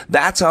before.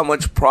 That's how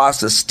much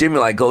processed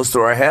stimuli goes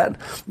through our head.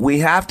 We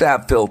have to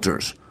have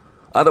filters.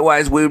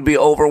 Otherwise, we would be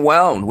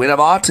overwhelmed. We'd have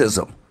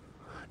autism.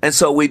 And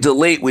so we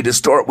delete, we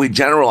distort, we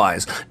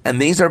generalize.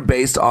 And these are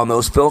based on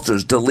those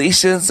filters.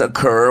 Deletions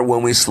occur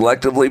when we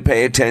selectively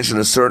pay attention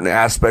to certain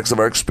aspects of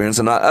our experience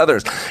and not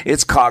others.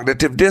 It's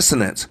cognitive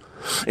dissonance.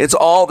 It's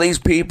all these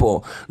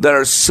people that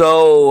are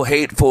so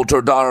hateful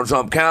to Donald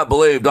Trump. Can't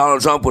believe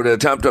Donald Trump would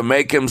attempt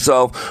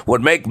to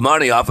would make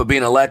money off of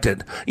being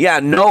elected. Yeah,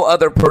 no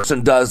other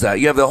person does that.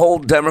 You have the whole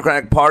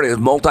Democratic Party as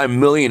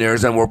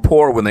multimillionaires and were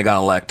poor when they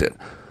got elected.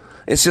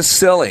 It's just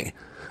silly.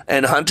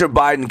 And Hunter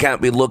Biden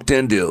can't be looked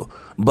into.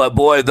 But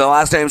boy, the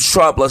last name's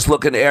Trump. Let's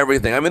look into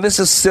everything. I mean, this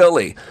is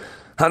silly.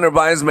 Hunter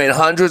Biden's made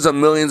hundreds of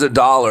millions of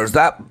dollars.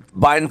 That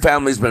Biden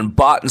family's been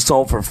bought and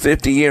sold for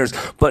 50 years.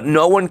 But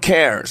no one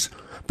cares.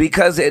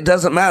 Because it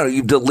doesn't matter.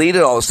 You've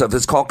deleted all this stuff.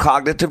 It's called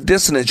cognitive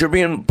dissonance. You're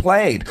being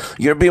played.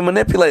 You're being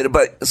manipulated.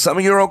 But some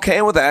of you are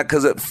okay with that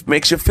because it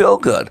makes you feel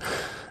good.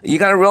 You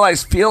got to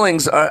realize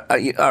feelings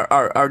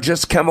are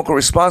just chemical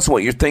response to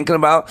what you're thinking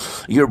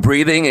about, your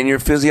breathing, and your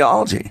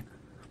physiology.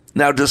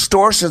 Now,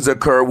 distortions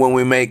occur when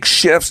we make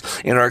shifts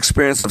in our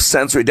experience of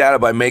sensory data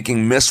by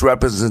making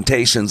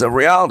misrepresentations of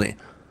reality,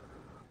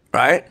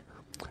 right?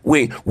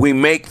 We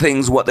make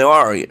things what they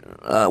are,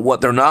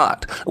 what they're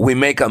not. We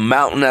make a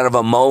mountain out of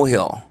a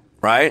molehill,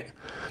 right?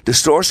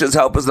 Distortions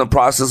help us in the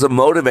process of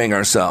motivating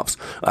ourselves.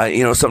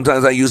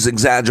 Sometimes I use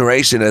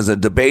exaggeration as a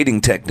debating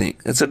technique.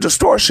 It's a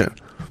distortion.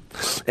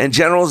 And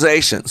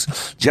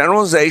generalizations.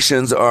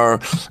 Generalizations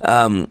are,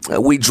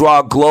 we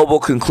draw global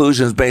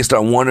conclusions based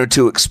on one or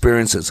two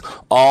experiences.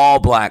 All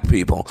black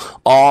people,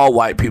 all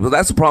white people.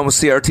 That's the problem with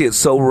CRT. It's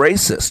so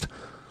racist.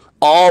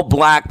 All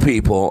black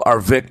people are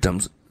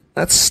victims.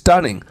 That's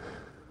stunning.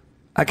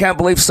 I can't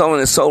believe someone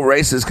is so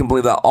racist can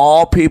believe that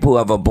all people who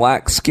have a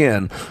black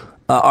skin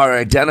are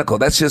identical.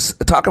 That's just,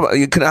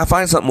 you cannot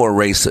find something more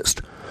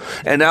racist.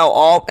 And now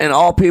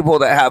all people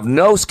that have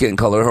no skin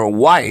color, who are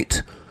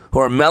white, who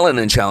are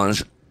melanin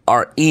challenged,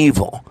 are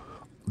evil.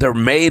 They're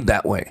made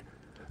that way.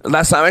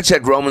 Last time I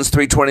checked, Romans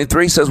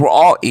 3:23 says we're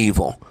all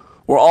evil.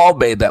 We're all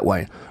made that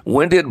way.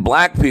 When did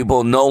black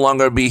people no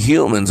longer be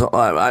humans?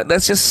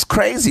 That's just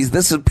crazy.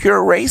 This is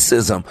pure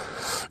racism.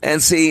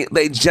 And see,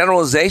 the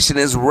generalization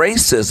is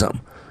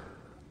racism.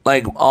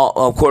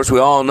 Of course, we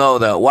all know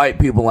that white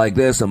people like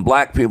this and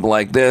black people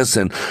like this,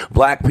 and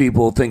black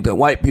people think that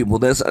white people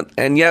this,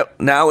 and yet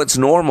now it's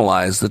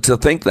normalized to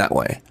think that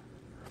way.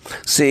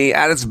 See,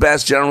 at its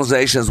best,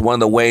 generalization is one of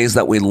the ways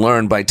that we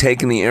learn by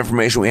taking the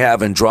information we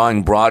have and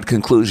drawing broad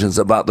conclusions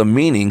about the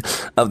meaning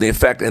of the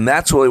effect. And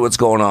that's really what's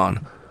going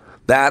on.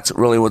 That's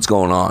really what's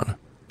going on.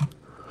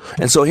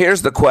 And so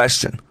here's the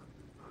question.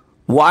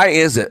 Why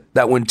is it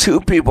that when two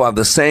people have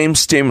the same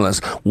stimulus,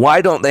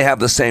 why don't they have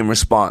the same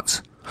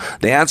response?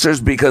 The answer is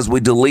because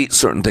we delete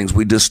certain things,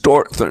 we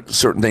distort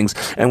certain things,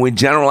 and we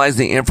generalize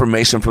the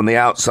information from the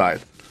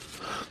outside.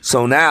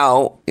 So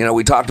now,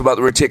 we talked about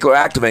the reticular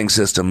activating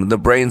system, the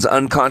brain's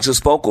unconscious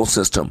focal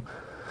system,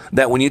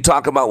 that when you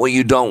talk about what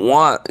you don't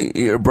want,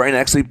 your brain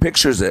actually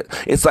pictures it.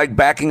 It's like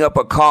backing up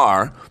a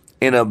car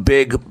in a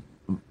big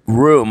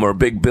room or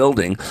big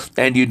building,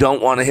 and you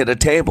don't want to hit a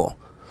table.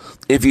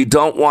 If you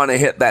don't want to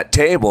hit that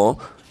table,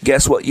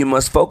 guess what you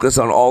must focus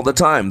on all the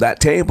time?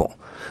 That table.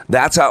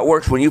 That's how it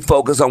works when you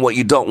focus on what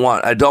you don't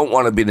want. I don't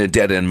want to be in a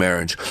dead-end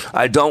marriage.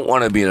 I don't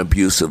want to be in an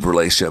abusive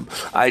relationship.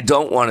 I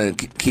don't want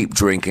to keep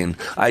drinking.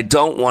 I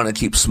don't want to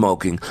keep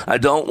smoking. I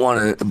don't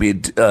want to be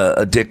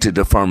addicted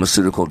to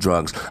pharmaceutical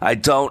drugs. I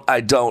don't.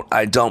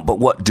 But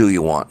what do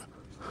you want?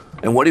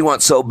 And what do you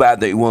want so bad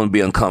that you want to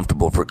be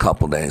uncomfortable for a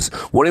couple days?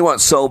 What do you want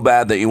so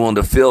bad that you want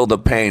to feel the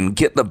pain?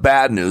 Get the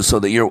bad news so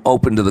that you're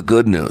open to the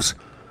good news.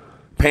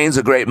 Pain's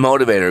a great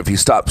motivator if you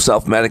stop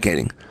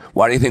self-medicating.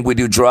 Why do you think we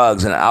do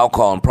drugs and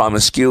alcohol and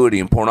promiscuity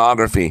and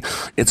pornography?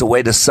 It's a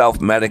way to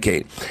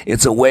self-medicate.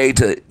 It's a way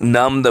to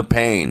numb the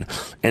pain.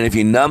 And if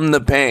you numb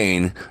the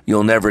pain,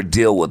 you'll never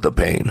deal with the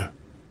pain.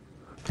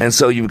 And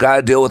so you've got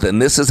to deal with it.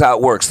 And this is how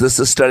it works. This is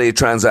a study of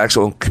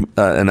transactional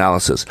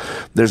analysis.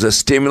 There's a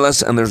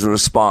stimulus and there's a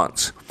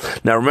response.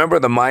 Now remember,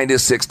 the mind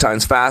is 6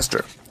 times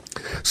faster.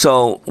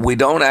 So we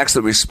don't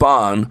actually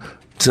respond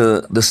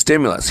to the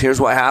stimulus.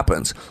 Here's what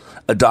happens.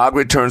 A dog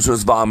returns to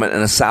his vomit,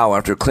 and a sow,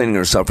 after cleaning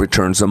herself,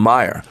 returns to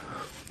mire.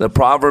 The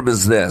proverb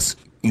is this: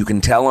 you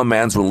can tell a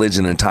man's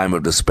religion in time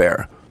of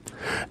despair.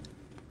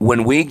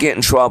 When we get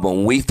in trouble,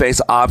 when we face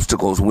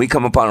obstacles, when we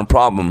come upon a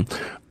problem,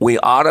 we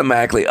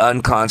automatically,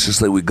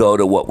 unconsciously, we go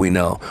to what we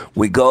know.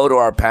 We go to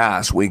our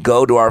past. We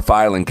go to our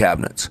filing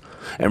cabinets.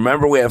 And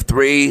remember, we have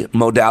 3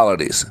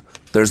 modalities.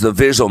 There's the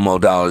visual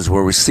modalities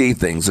where we see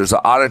things. There's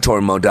the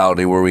auditory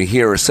modality where we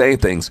hear or say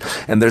things.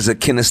 And there's a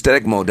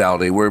kinesthetic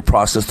modality where we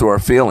process through our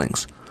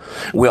feelings.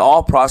 We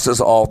all process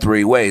all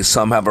 3 ways.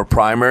 Some have a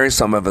primary,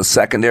 some have a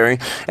secondary,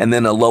 and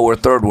then a lower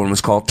third one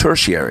is called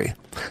tertiary.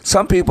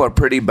 Some people are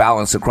pretty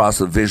balanced across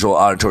the visual,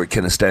 auditory,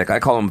 kinesthetic. I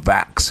call them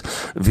VACs,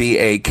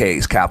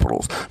 V-A-Ks,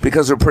 capitals,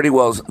 because they're pretty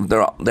well,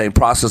 they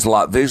process a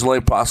lot visually,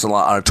 process a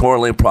lot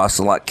auditorily, process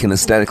a lot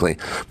kinesthetically.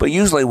 But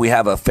usually we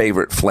have a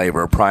favorite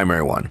flavor, a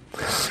primary one.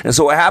 And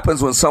so what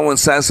happens when someone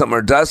says something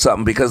or does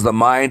something, because the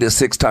mind is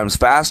 6 times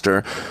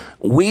faster,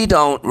 we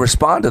don't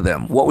respond to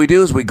them. What we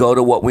do is we go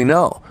to what we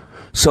know.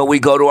 So we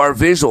go to our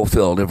visual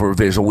field if we're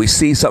visual. We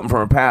see something from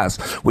our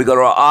past. We go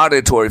to our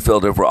auditory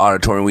field if we're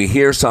auditory. We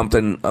hear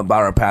something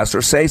about our past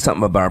or say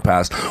something about our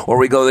past. Or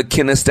we go to the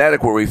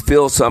kinesthetic where we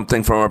feel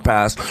something from our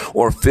past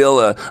or feel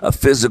a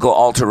physical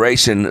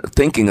alteration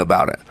thinking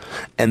about it.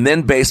 And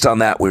then based on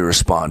that, we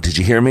respond. Did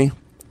you hear me?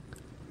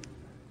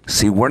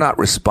 See, we're not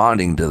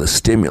responding to the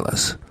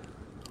stimulus.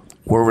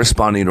 We're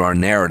responding to our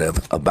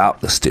narrative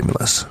about the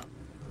stimulus.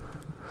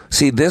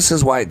 See, this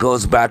is why it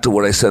goes back to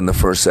what I said in the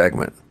first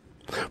segment.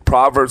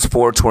 Proverbs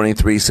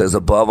 4:23 says,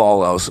 above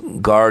all else,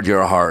 guard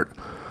your heart,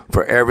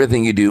 for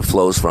everything you do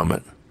flows from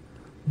it.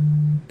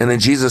 And then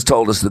Jesus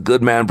told us the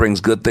good man brings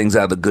good things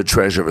out of the good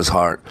treasure of his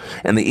heart,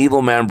 and the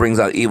evil man brings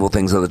out evil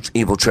things out of the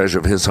evil treasure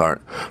of his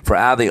heart. For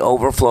out of the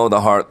overflow of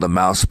the heart, the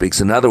mouth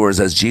speaks. In other words,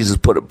 as Jesus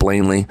put it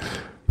plainly,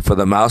 For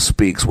the mouth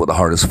speaks what the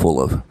heart is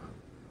full of.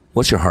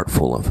 What's your heart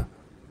full of?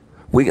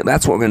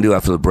 That's what we're going to do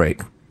after the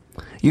break.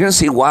 You're going to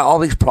see why all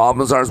these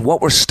problems are, is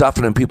what we're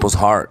stuffing in people's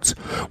hearts,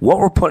 what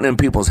we're putting in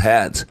people's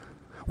heads.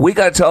 We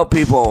got to tell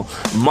people,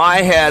 my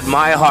head,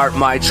 my heart,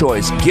 my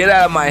choice. Get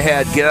out of my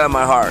head, get out of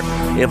my heart.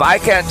 If I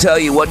can't tell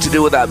you what to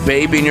do with that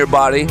baby in your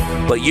body,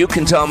 but you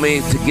can tell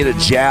me to get a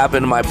jab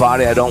into my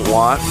body I don't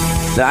want,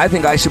 then I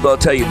think I should be able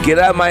to tell you, get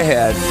out of my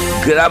head,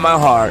 get out of my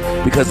heart,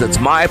 because it's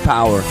my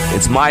power,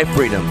 it's my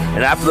freedom.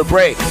 And after the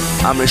break,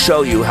 I'm going to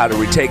show you how to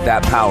retake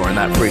that power and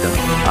that freedom.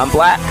 I'm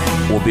Black.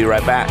 We'll be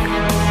right back.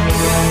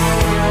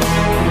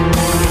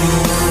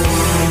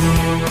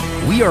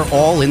 We are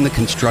all in the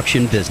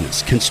construction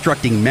business,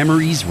 constructing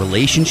memories,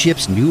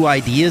 relationships, new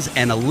ideas,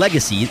 and a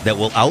legacy that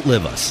will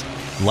outlive us.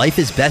 Life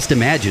is best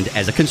imagined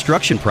as a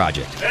construction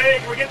project. Hey,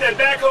 can we get that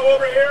backhoe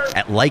over here?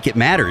 At Like It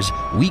Matters,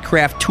 we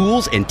craft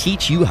tools and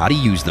teach you how to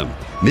use them.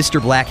 Mr.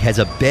 Black has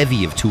a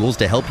bevy of tools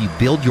to help you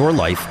build your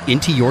life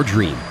into your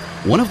dream.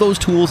 One of those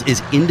tools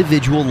is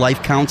individual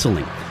life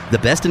counseling. The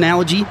best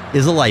analogy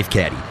is a life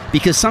caddy,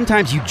 because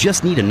sometimes you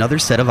just need another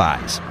set of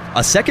eyes.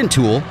 A second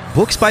tool,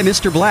 Books by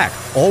Mr. Black,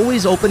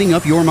 always opening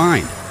up your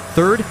mind.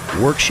 Third,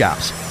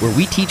 workshops, where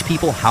we teach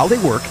people how they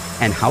work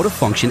and how to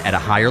function at a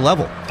higher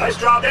level. Nice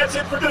job. That's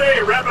it for today.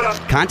 Wrap it up.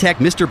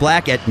 Contact Mr.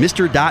 Black at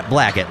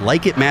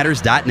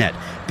mr.black@likeitmatters.net.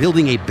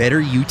 Building a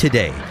better you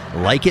today.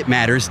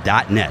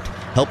 Likeitmatters.net.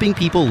 Helping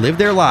people live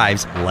their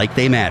lives like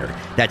they matter.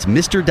 That's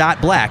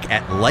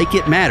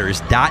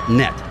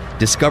mr.black@likeitmatters.net.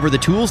 Discover the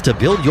tools to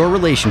build your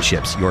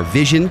relationships, your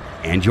vision,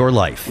 and your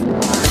life.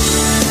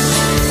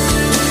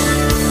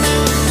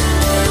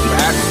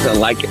 To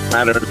Like It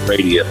Matters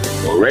Radio.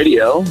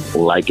 Radio,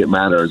 like it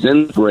matters.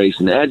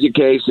 Inspiration,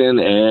 education,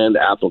 and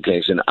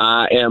application.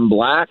 I am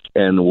Black,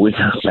 and we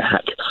are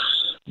back.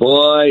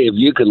 Boy, if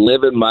you could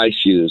live in my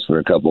shoes for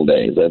a couple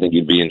days, I think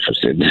you'd be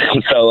interested.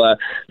 So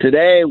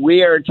today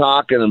we are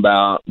talking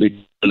about the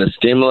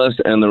stimulus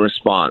and the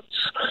response.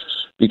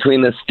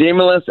 Between the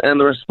stimulus and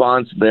the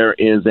response, there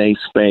is a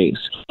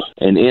space.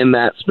 And in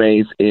that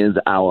space is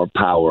our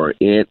power.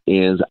 It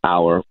is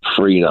our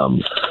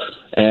freedom.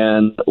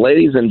 And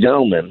ladies and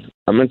gentlemen,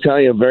 I'm going to tell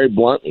you very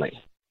bluntly,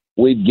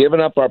 we've given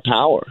up our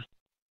power.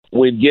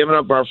 We've given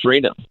up our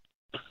freedom.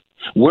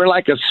 We're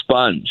like a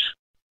sponge.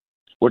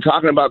 We're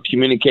talking about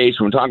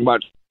communication. We're talking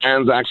about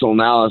transactional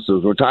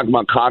analysis. We're talking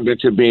about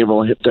cognitive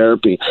behavioral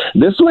therapy.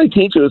 This is what I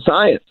teach you in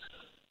science.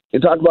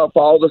 You talk about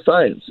follow the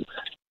science.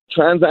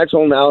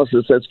 Transactional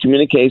analysis says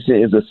communication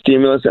is a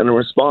stimulus and a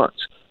response.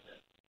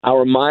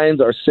 Our minds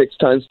are 6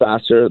 times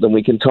faster than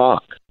we can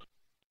talk.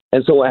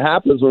 And so what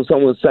happens when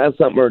someone says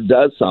something or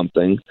does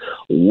something,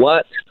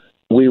 what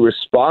we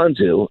respond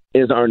to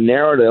is our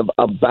narrative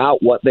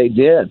about what they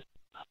did.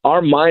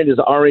 Our mind is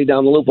already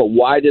down the loop, but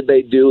why did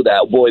they do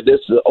that? Boy,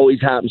 this always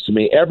happens to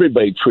me.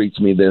 Everybody treats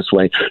me this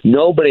way.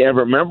 Nobody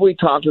ever. Remember we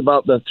talked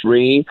about the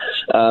 3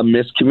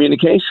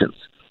 miscommunications: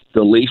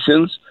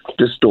 deletions,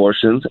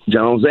 distortions,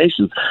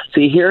 generalizations.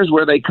 See, here's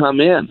where they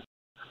come in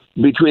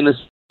between the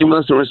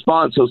stimulus and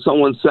response. So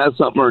someone says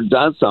something or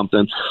does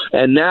something,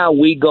 and now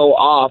we go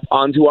off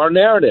onto our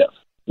narrative.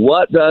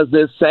 What does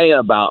this say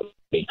about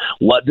me?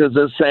 What does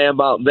this say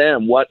about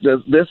them?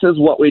 This is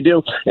what we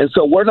do. And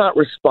so we're not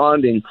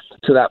responding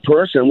to that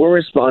person. We're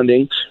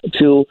responding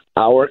to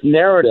our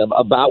narrative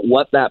about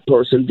what that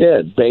person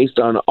did based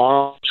on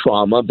our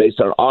trauma, based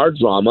on our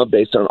drama,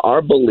 based on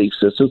our belief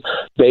systems,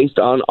 based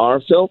on our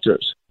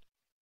filters.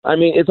 I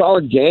mean, it's all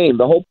a game.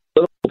 The whole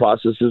political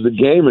process is a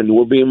game, and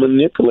we're being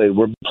manipulated.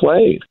 We're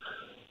played.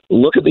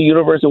 Look at the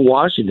University of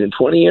Washington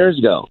 20 years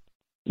ago.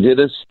 Did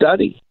a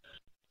study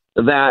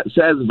that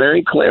says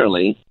very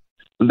clearly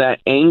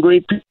that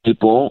angry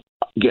people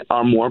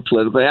are more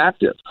politically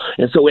active.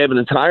 And so we have an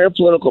entire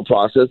political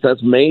process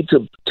that's made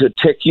to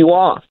tick you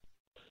off,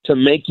 to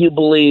make you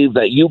believe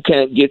that you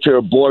can't get your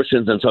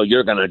abortions and so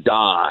you're going to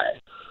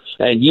die.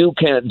 And you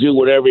can't do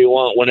whatever you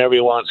want whenever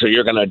you want, so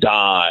you're going to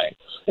die.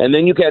 And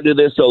then you can't do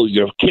this, so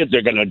your kids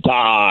are going to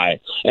die.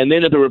 And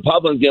then if the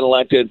Republicans get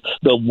elected,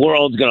 the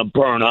world's going to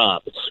burn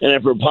up. And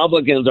if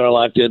Republicans are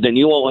elected, then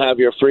you won't have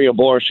your free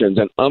abortions.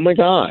 And oh my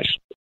gosh,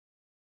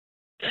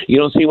 you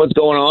don't see what's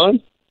going on?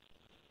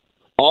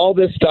 All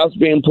this stuff's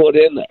being put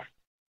in there.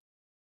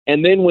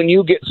 And then when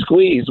you get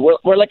squeezed,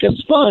 we're like a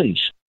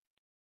sponge.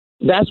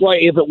 That's why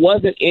if it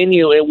wasn't in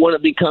you, it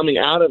wouldn't be coming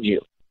out of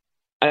you.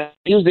 I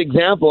use the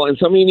example, and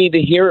some of you need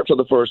to hear it for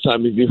the first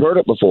time if you've heard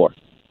it before.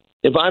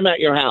 If I'm at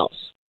your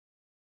house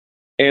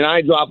and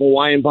I drop a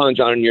Hawaiian punch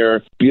on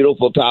your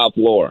beautiful tile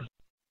floor,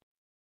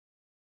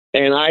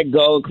 and I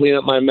go and clean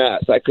up my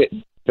mess, I take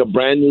a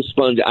brand new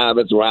sponge out of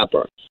its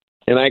wrapper,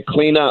 and I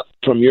clean up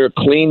from your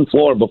clean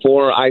floor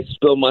before I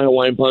spill my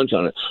Hawaiian punch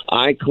on it.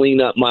 I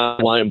clean up my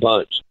Hawaiian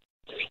punch.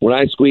 When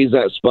I squeeze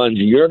that sponge,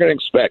 you're going to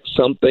expect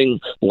something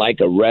like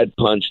a red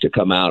punch to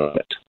come out of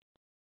it.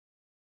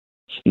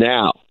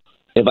 Now,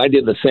 if I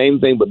did the same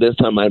thing, but this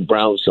time I had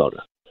brown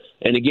soda,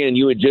 and again,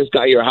 you had just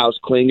got your house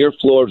clean, your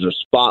floors are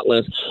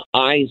spotless,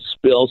 I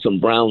spill some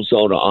brown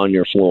soda on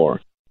your floor.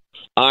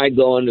 I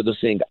go under the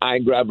sink. I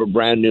grab a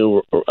brand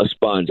new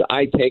sponge.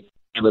 I take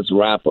its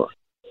wrapper,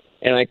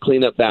 and I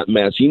clean up that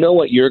mess. You know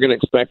what you're going to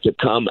expect to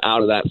come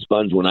out of that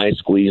sponge when I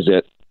squeeze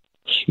it?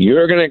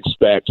 You're going to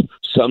expect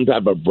some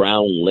type of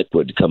brown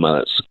liquid to come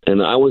out.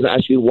 And I was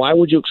asking you, why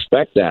would you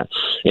expect that?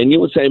 And you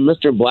would say,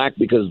 Mr. Black,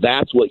 because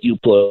that's what you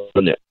put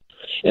in it.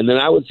 And then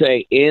I would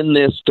say, in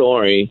this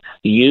story,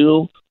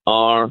 you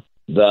are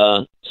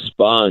the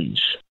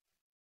sponge.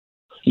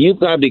 You've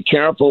got to be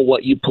careful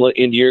what you put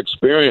into your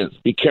experience.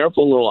 Be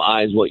careful, little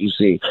eyes, what you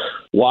see.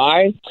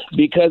 Why?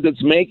 Because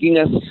it's making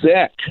us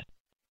sick.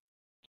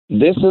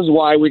 This is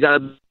why we got to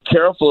be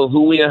careful of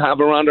who we have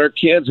around our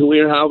kids, who we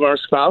have our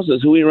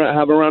spouses, who we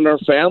have around our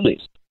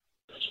families.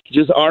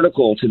 Just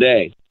article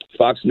today,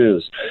 Fox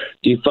News,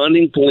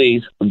 defunding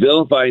police,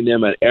 vilifying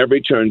them at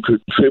every turn,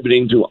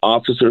 contributing to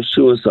officer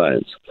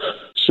suicides.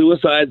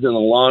 Suicides in the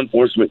law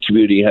enforcement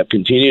community have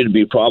continued to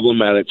be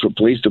problematic for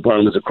police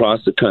departments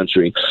across the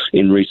country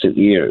in recent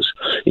years,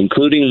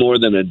 including more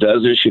than a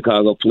dozen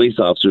Chicago police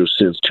officers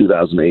since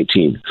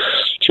 2018.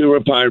 Two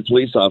retired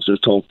police officers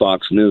told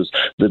Fox News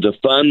the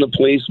defund the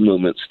police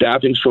movement,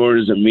 staffing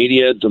shortages, and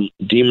media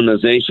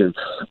demonization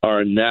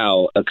are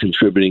now a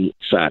contributing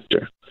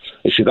factor.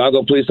 A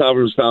Chicago police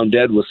officer was found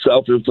dead with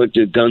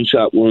self-inflicted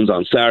gunshot wounds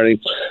on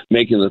Saturday,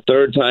 making the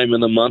third time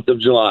in the month of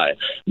July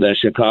that a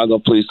Chicago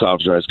police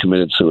officer has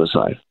committed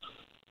suicide.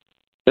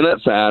 Isn't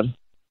that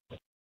sad?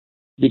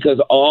 Because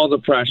all the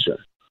pressure.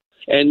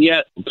 And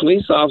yet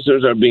police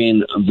officers are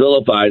being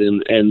vilified,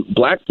 and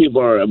black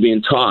people are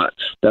being taught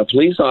that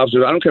police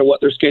officers, I don't care what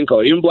their skin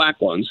color, even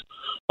black ones,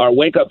 are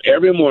wake up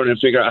every morning and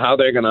figure out how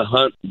they're going to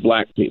hunt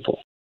black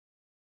people.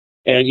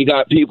 And you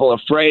got people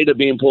afraid of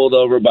being pulled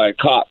over by a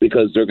cop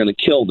because they're going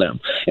to kill them.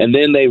 And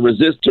then they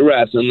resist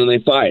arrest, and then they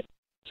fight.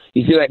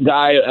 You see that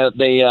guy at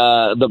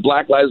the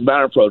Black Lives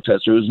Matter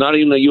protester who's not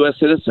even a U.S.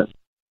 citizen,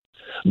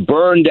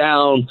 burned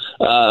down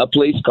a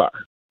police car,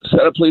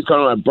 set a police car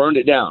on and burned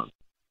it down.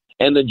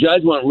 And the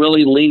judge went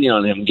really lenient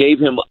on him, gave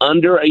him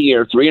under a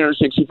year,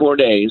 364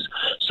 days,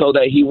 so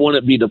that he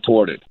wouldn't be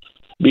deported.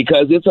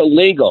 Because it's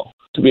illegal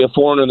to be a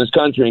foreigner in this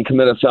country and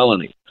commit a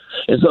felony.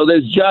 And so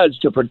this judge,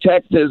 to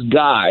protect this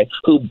guy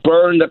who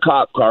burned a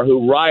cop car,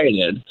 who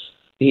rioted,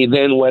 he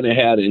then went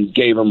ahead and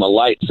gave him a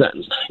light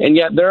sentence. And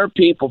yet there are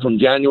people from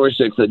January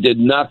 6th that did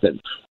nothing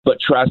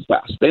but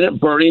trespass. They didn't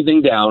burn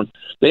anything down.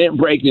 They didn't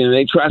break anything.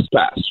 They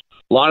trespassed.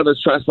 A lot of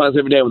us trespass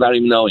every day without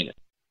even knowing it.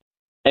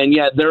 And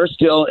yet they're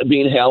still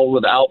being held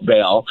without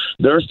bail.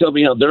 They're still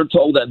being held. They're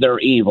told that they're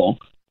evil.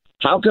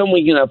 How come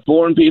we can have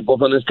foreign people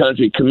from this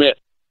country commit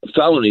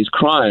felonies,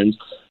 crimes,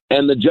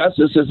 and the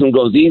justice system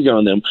goes easy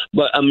on them?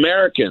 But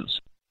Americans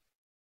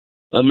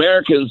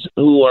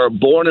who are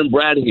born and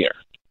bred here,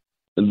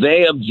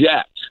 they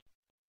object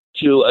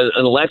to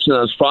an election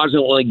that was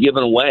fraudulently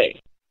given away.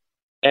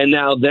 And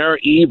now they're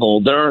evil.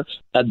 They're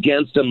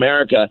against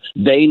America.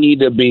 They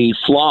need to be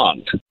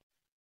flogged.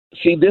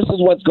 See, this is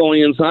what's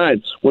going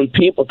inside. When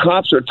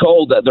cops are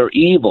told that they're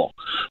evil,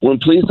 when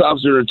police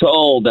officers are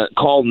told that,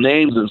 called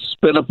names and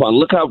spit upon,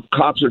 look how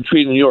cops are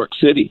treated in New York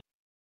City.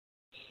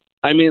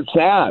 I mean, it's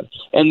sad.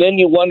 And then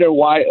you wonder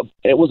why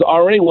it was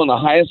already one of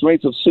the highest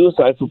rates of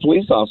suicide for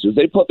police officers.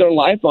 They put their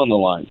life on the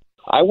line.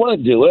 I want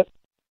to do it.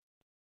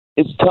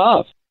 It's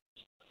tough.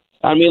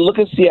 I mean, look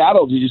at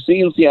Seattle. Did you see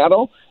in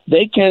Seattle?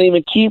 They can't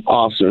even keep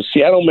officers.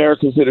 Seattle mayor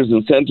considers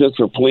incentives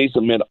for police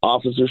amid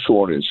officer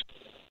shortage.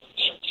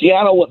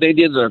 Seattle, what they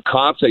did to their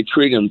cops, they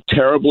treated them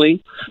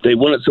terribly. They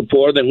wouldn't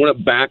support them. They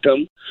wouldn't back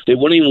them. They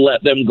wouldn't even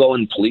let them go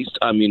in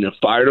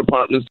fire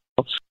departments.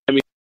 I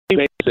mean,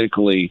 they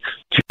basically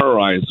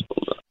terrorized.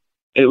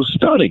 It was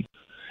stunning.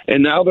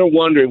 And now they're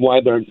wondering why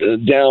they're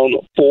down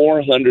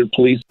 400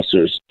 police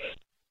officers.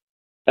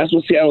 That's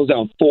what Seattle's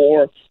down,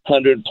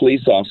 400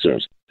 police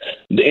officers.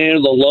 They're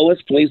the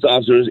lowest police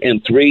officers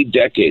in 3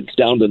 decades,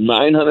 down to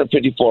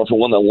 954 for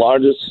one of the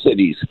largest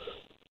cities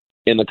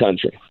in the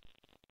country.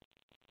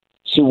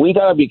 So we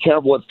got to be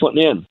careful what's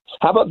putting in.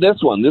 How about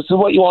this one? This is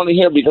what you want to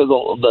hear because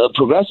the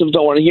progressives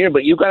don't want to hear,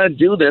 but you got to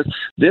do this.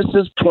 This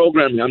is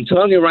programming. I'm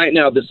telling you right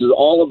now, this is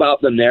all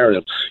about the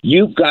narrative.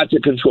 You've got to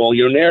control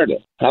your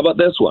narrative. How about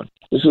this one?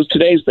 This was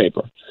today's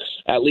paper.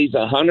 At least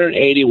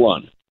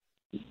 181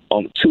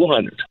 on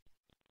 200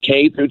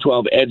 K through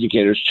 12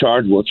 educators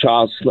charged with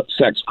child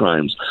sex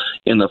crimes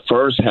in the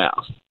first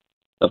half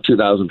of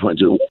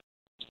 2022.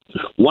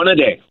 One a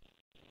day.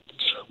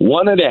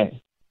 One a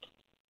day.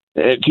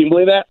 Can you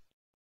believe that?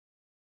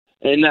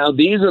 And now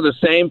these are the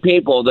same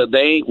people that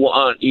they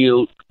want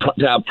you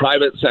to have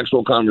private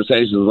sexual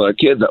conversations with our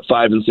kids at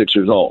 5 and 6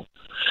 years old.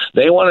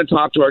 They want to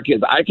talk to our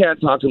kids. I can't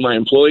talk to my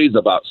employees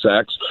about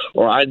sex,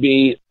 or I'd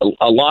be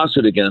a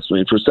lawsuit against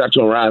me for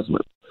sexual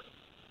harassment.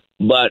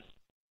 But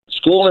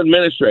school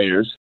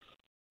administrators,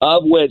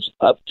 of which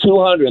up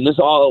 200, and this is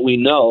all that we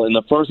know, in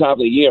the first half of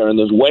the year, and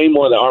there's way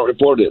more that aren't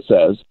reported, it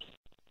says,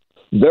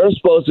 they're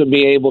supposed to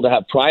be able to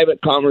have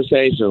private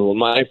conversations with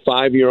my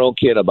 5-year-old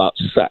kid about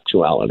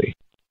sexuality.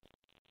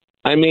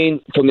 I mean,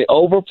 from the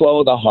overflow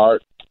of the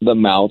heart, the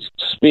mouth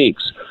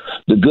speaks.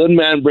 The good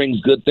man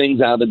brings good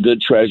things out of the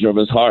good treasure of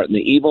his heart, and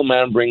the evil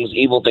man brings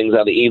evil things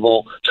out of the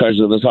evil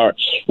treasure of his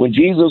heart. When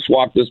Jesus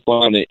walked this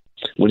planet,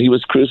 when he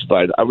was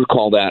crucified, I would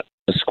call that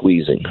a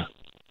squeezing.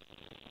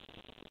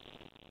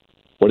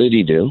 What did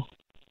he do?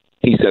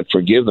 He said,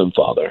 "Forgive them,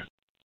 Father,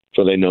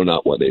 for they know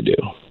not what they do."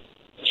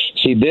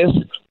 See, this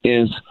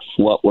is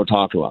what we're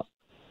talking about.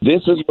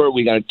 This is where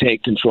we got to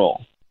take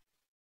control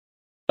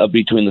of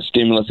between the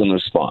stimulus and the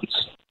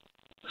response.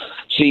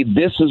 See,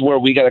 this is where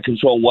we got to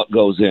control what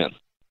goes in.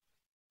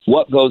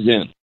 What goes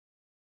in.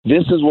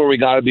 This is where we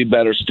got to be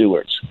better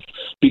stewards.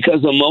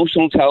 Because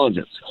emotional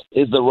intelligence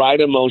is the right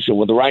emotion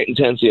with the right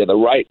intensity at the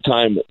right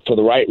time for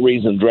the right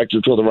reason,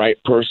 directed to the right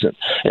person.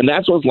 And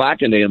that's what's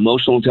lacking today,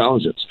 emotional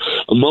intelligence.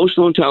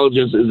 Emotional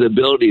intelligence is the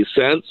ability to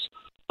sense,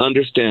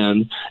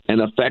 understand,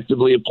 and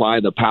effectively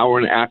apply the power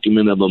and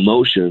acumen of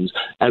emotions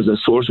as a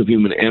source of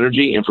human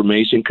energy,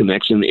 information,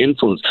 connection, and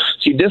influence.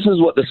 See, this is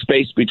what the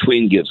space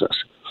between gives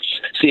us.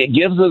 See, it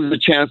gives us a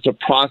chance to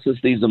process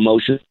these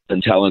emotions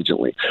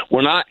intelligently.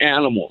 We're not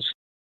animals.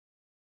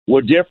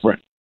 We're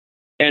different.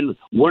 And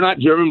we're not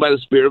driven by the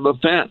spirit of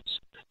offense.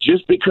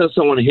 Just because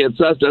someone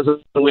hits us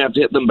doesn't mean we have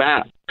to hit them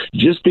back.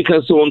 Just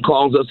because someone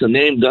calls us a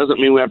name doesn't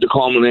mean we have to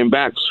call them a name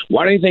back.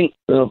 Why do you think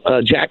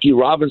Jackie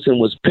Robinson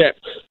was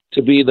picked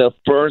to be the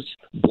first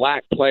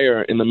black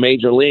player in the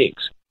major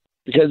leagues?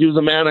 Because he was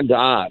a man of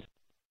God.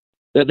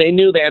 That they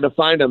knew they had to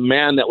find a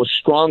man that was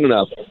strong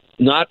enough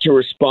not to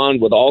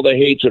respond with all the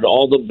hatred,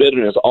 all the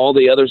bitterness, all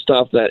the other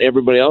stuff that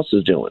everybody else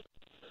is doing.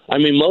 I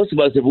mean, most of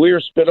us, if we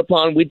were spit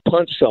upon, we'd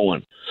punch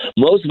someone.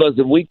 Most of us,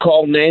 if we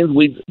called names,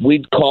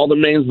 we'd call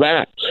them names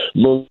back.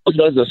 Most of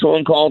us, if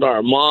someone called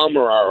our mom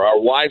or our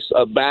wife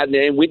a bad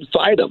name, we'd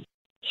fight them.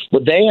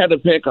 But they had to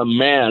pick a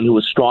man who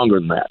was stronger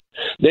than that.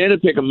 They had to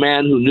pick a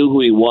man who knew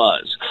who he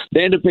was.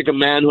 They had to pick a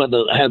man who had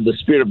the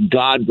Spirit of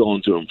God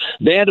going through him.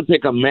 They had to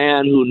pick a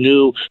man who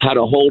knew how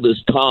to hold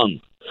his tongue.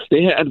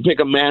 They had to pick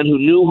a man who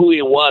knew who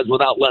he was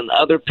without letting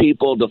other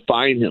people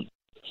define him.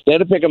 They had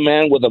to pick a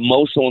man with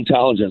emotional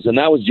intelligence, and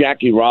that was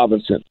Jackie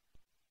Robinson.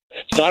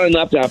 It's not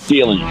enough to have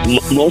feelings.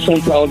 Emotional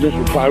intelligence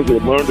requires you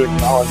to learn to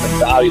acknowledge and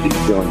value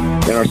these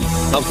feelings in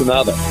ourselves and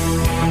others.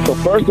 So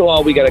first of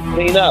all, we got to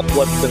clean up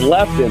what's been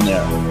left in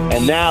there,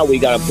 and now we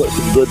got to put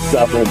some good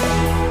stuff in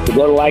there. So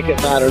go to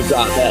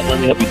likeitmatters.net. Let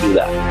me help you do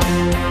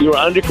that. You are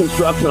under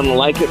construction on the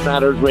Like It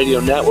Matters radio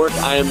network.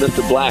 I am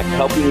Mr. Black,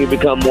 helping you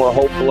become more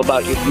hopeful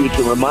about your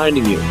future,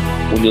 reminding you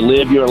when you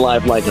live your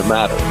life like it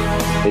matters,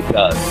 it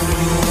does.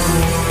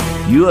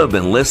 You have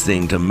been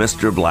listening to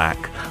Mr.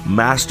 Black,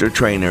 Master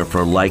Trainer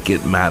for Like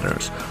It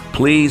Matters.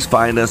 Please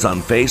find us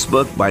on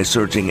Facebook by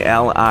searching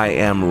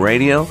LIM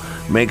Radio.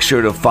 Make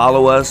sure to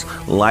follow us,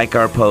 like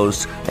our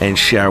posts, and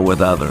share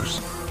with others.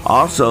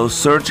 Also,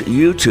 search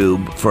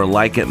YouTube for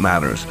Like It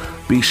Matters.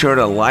 Be sure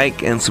to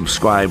like and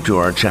subscribe to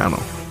our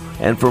channel.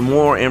 And for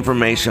more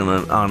information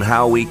on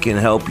how we can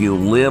help you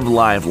live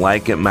life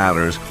like it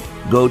matters,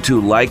 go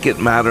to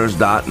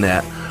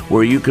likeitmatters.net,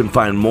 where you can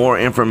find more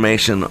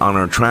information on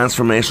our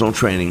transformational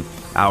training,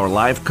 our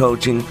life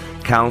coaching,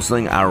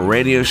 counseling, our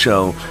radio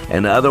show,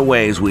 and other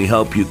ways we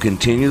help you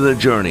continue the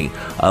journey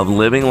of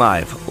living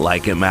life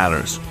like it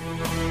matters.